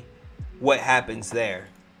see what happens there,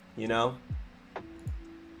 you know?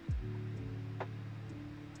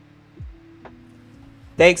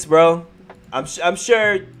 Thanks, bro. I'm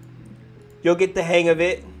sure you'll get the hang of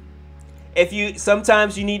it.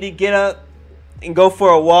 Sometimes you need to get up and go for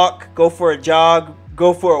a walk, go for a jog,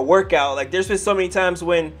 go for a workout. Like, there's been so many times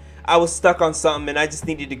when I was stuck on something and I just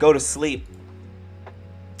needed to go to sleep.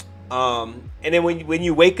 And then when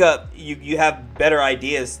you wake up, you have better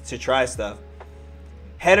ideas to try stuff.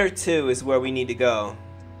 Header 2 is where we need to go.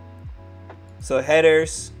 So header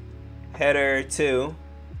 2,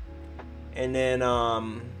 and then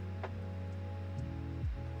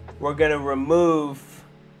we're gonna remove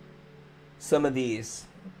some of these.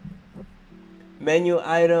 Menu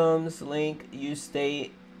items, link, use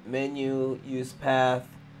state, menu, use path.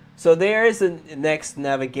 So there is a next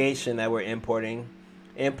navigation that we're importing.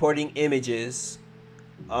 Importing images.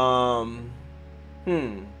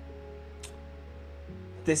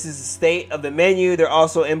 This is the state of the menu. They're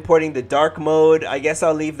also importing the dark mode. I guess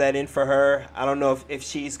I'll leave that in for her. I don't know if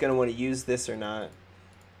she's gonna want to use this or not,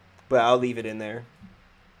 but I'll leave it in there.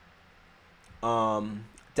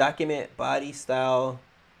 Document body style.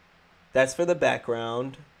 That's for the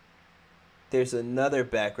background. There's another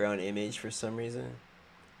background image for some reason.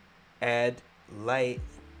 Add light.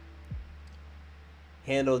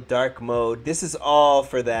 Handle dark mode. This is all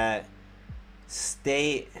for that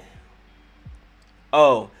state.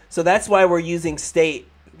 Oh, so that's why we're using state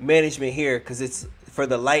management here, because it's for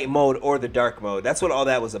the light mode or the dark mode. That's what all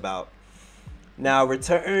that was about. Now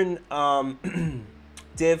return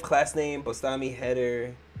div class name, Bostami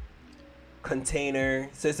header, container.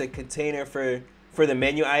 So it's a container for the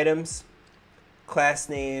menu items. Class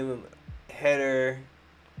name, header,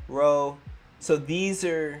 row. So these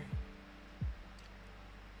are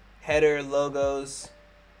header logos.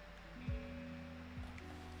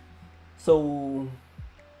 So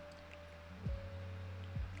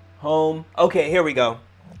home. Okay, here we go.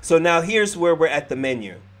 So now here's where we're at the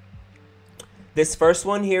menu. This first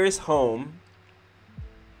one here is home,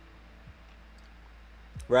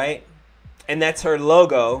 right? And that's her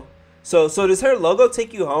logo. So does her logo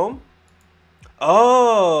take you home?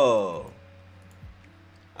 Oh,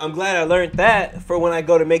 I'm glad I learned that for when I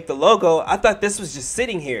go to make the logo. I thought this was just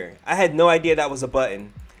sitting here. I had no idea that was a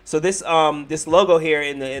button. So this this logo here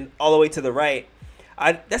in all the way to the right,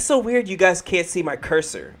 that's so weird you guys can't see my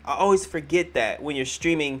cursor. I always forget that when you're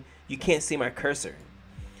streaming you can't see my cursor.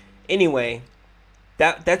 Anyway,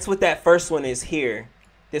 that's what that first one is here.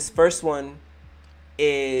 This first one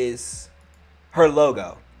is her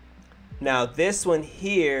logo. Now this one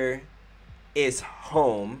here is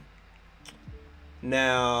home.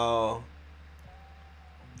 Now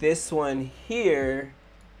this one here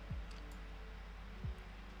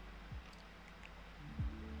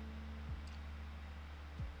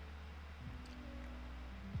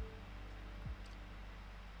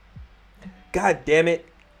God damn it.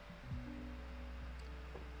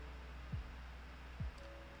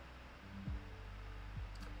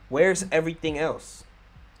 Where's everything else?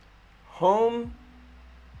 Home?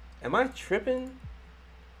 Am I tripping?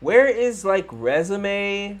 Where is like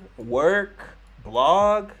resume, work,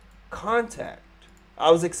 blog, contact?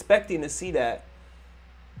 I was expecting to see that.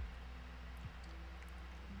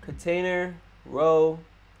 Container, row.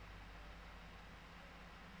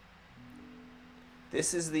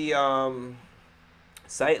 This is the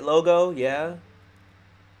site logo, yeah.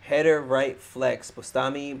 Header right flex,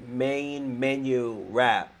 Bostami main menu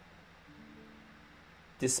wrap.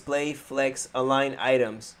 Display flex align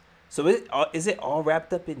items. So is it all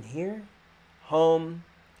wrapped up in here? Home.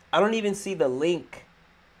 I don't even see the link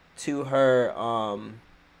to her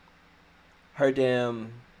her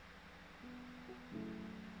damn.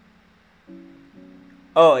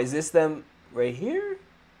 Oh, is this them right here?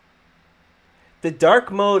 The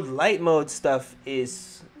dark mode, light mode stuff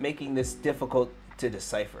is making this difficult to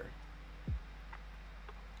decipher.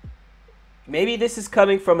 Maybe this is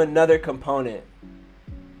coming from another component.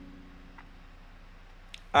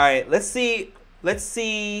 All right, let's see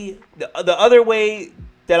the other way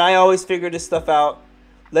that I always figure this stuff out.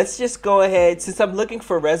 Let's just go ahead, since I'm looking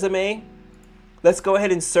for resume, let's go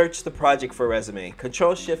ahead and search the project for resume.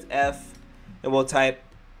 Control Shift F, and we'll type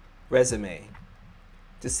resume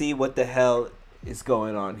to see what the hell is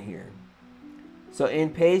going on here. So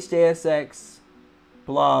in page JSX,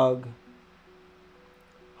 blog,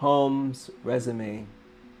 homes, resume.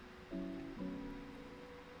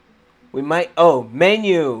 We might, oh,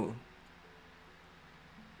 menu.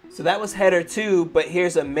 So that was header 2, but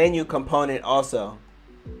here's a menu component also.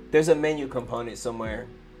 There's a menu component somewhere.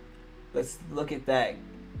 Let's look at that.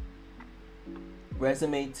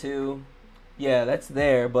 Resume 2. Yeah, that's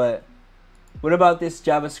there, but what about this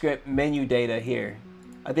JavaScript menu data here?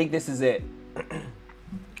 I think this is it.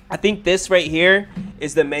 I think this right here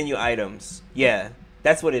is the menu items. Yeah,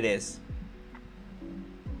 that's what it is.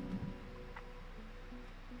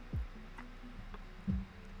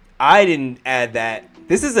 I didn't add that.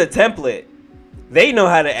 This is a template. They know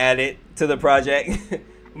how to add it to the project.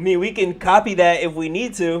 I mean, we can copy that if we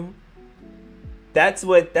need to. That's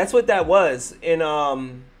what that was.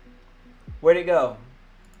 And where'd it go?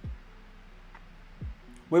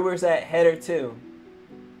 We were at header 2.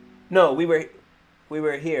 No, we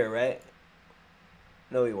were here, right?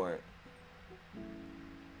 No, we weren't.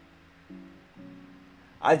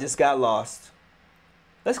 I just got lost.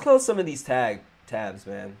 Let's close some of these tabs,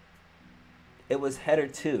 man. It was header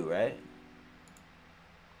 2, right?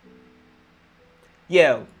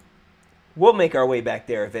 Yeah, we'll make our way back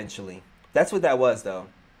there eventually. That's what that was, though.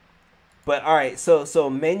 But all right, so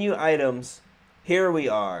menu items. Here we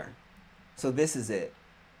are. So this is it.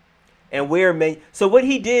 And so what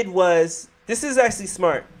he did was, this is actually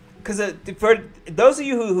smart, because for those of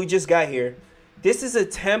you who just got here, this is a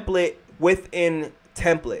template within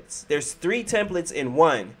templates. There's 3 templates in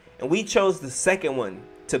one, and we chose the second one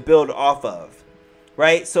to build off of,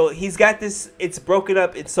 right? So he's got this, it's broken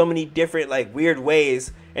up in so many different like weird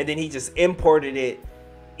ways, and then he just imported it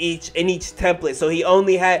in each template. So he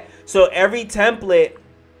only had, so every template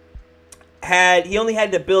he only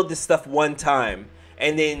had to build this stuff one time,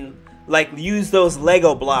 and then like use those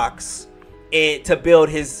Lego blocks to build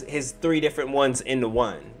his 3 different ones into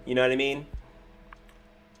one. You know what I mean?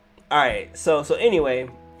 All right. So anyway,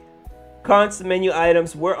 constant menu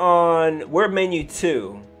items. We're menu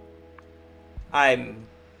 2. I'm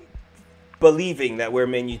believing that we're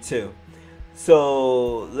menu 2.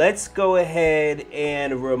 So let's go ahead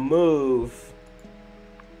and remove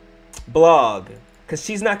blog, because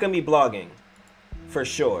she's not gonna be blogging for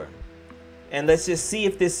sure. And let's just see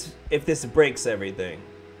if this breaks everything.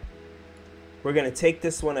 We're gonna take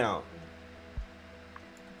this one out.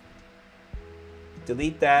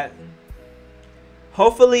 Delete that.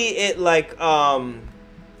 Hopefully it like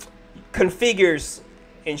configures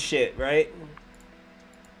and shit, right?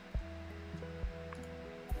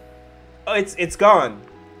 Oh, it's gone.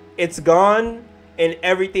 It's gone, and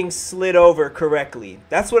everything slid over correctly.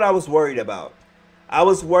 That's what I was worried about. I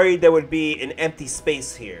was worried there would be an empty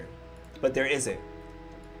space here, but there isn't.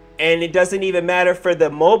 And it doesn't even matter for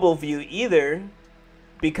the mobile view either,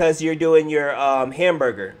 because you're doing your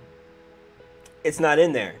hamburger. It's not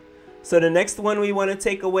in there. So the next one we want to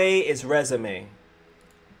take away is resume.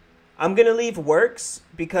 I'm gonna leave works,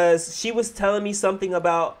 because she was telling me something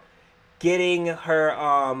about getting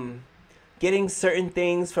her getting certain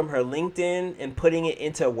things from her LinkedIn and putting it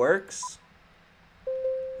into works.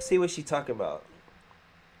 Let's see what she's talking about.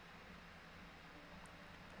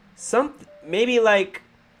 Maybe like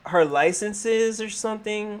her licenses or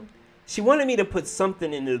something. She wanted me to put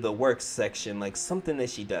something into the works section, like something that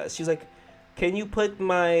she does. She's like, can you put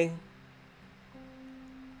my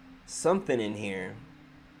something in here?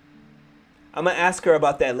 I'm gonna ask her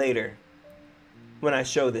about that later. When I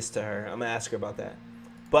show this to her, I'm gonna ask her about that.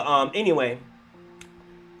 But anyway,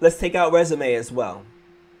 let's take out resume as well.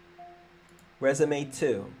 Resume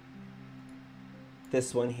 2.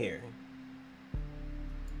 This one here.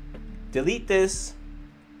 Delete this.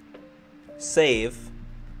 Save.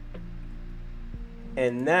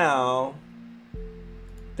 And now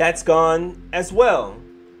that's gone as well.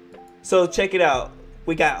 So check it out.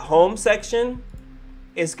 We got home section.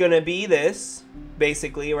 It's gonna be this,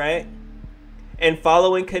 basically, right? And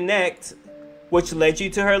follow and connect, which led you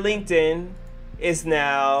to her LinkedIn, is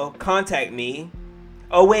now contact me.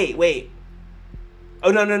 Oh, wait.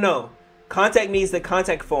 Oh, no. Contact me is the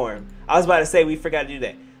contact form. I was about to say we forgot to do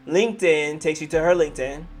that. LinkedIn takes you to her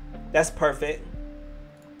LinkedIn. That's perfect.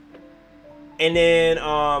 And then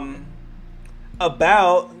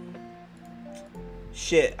about,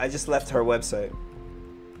 shit, I just left her website.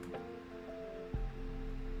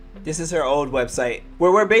 This is her old website,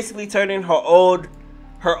 where we're basically turning her old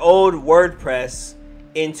WordPress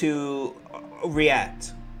into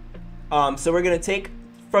React. So we're gonna take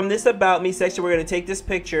from this about me section, we're gonna take this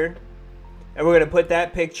picture and we're gonna put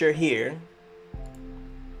that picture here,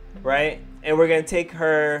 right? And we're gonna take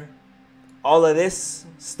all of this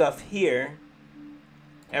stuff here,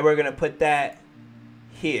 and we're gonna put that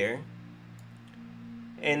here.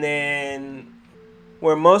 And then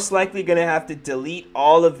we're most likely gonna have to delete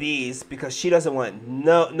all of these, because she doesn't want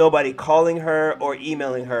nobody calling her or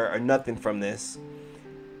emailing her or nothing from this.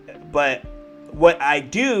 But what I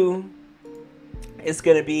do is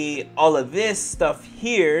gonna be all of this stuff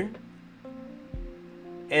here,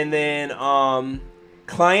 and then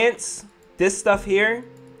clients, this stuff here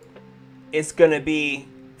is gonna be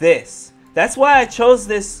this. That's why I chose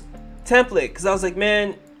this template, because I was like,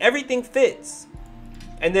 man, everything fits.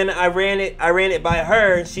 And then I ran it by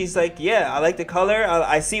her, and she's like, yeah, I like the color.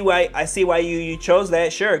 I see why you chose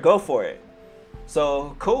that. Sure, go for it.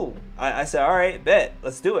 So cool. I said, all right, bet,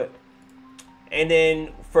 let's do it. And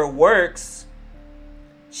then for works,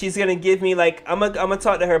 She's gonna give me like, I'm gonna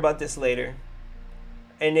talk to her about this later.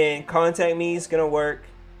 And then contact me is gonna work.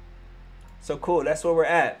 So cool, that's where we're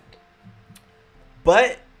at.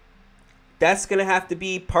 But that's gonna have to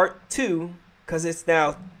be part 2 because it's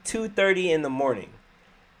now 2:30 in the morning.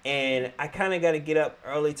 And I kind of got to get up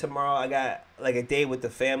early tomorrow. I got like a day with the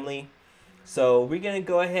family. So we're going to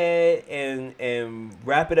go ahead and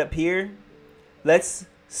wrap it up here. Let's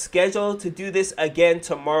schedule to do this again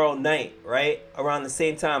tomorrow night, right? Around the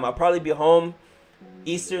same time. I'll probably be home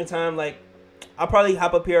Eastern time. Like, I'll probably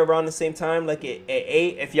hop up here around the same time, like at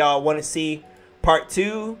 8. If y'all want to see part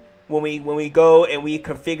 2 when we go and we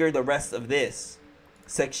configure the rest of this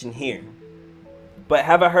section here. But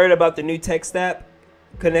have I heard about the new text app?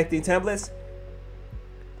 Connecting templates?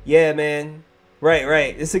 Yeah, man.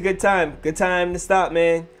 Right. It's a good time. Good time to stop,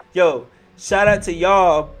 man. Yo, shout out to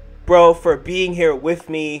y'all, bro, for being here with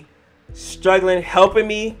me, struggling, helping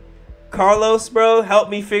me. Carlos, bro,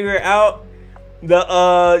 helped me figure out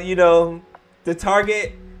the the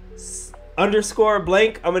target underscore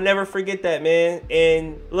blank. I'm gonna never forget that, man.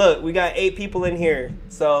 And look, we got 8 people in here.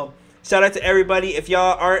 So shout out to everybody. If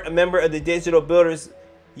y'all aren't a member of the Digital Builders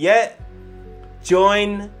yet,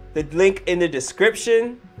 join the link in the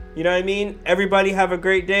description. You know what I mean? Everybody have a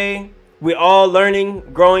great day. We're all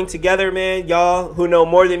learning, growing together, man. Y'all who know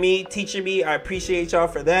more than me, teaching me, I appreciate y'all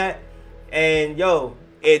for that. And yo,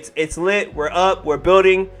 it's lit. We're up. We're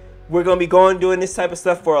building. We're going to be doing this type of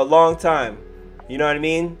stuff for a long time. You know what I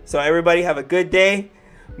mean? So everybody have a good day.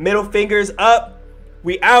 Middle fingers up.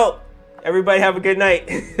 We out. Everybody have a good night.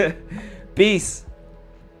 Peace.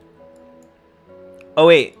 Oh,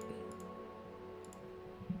 wait.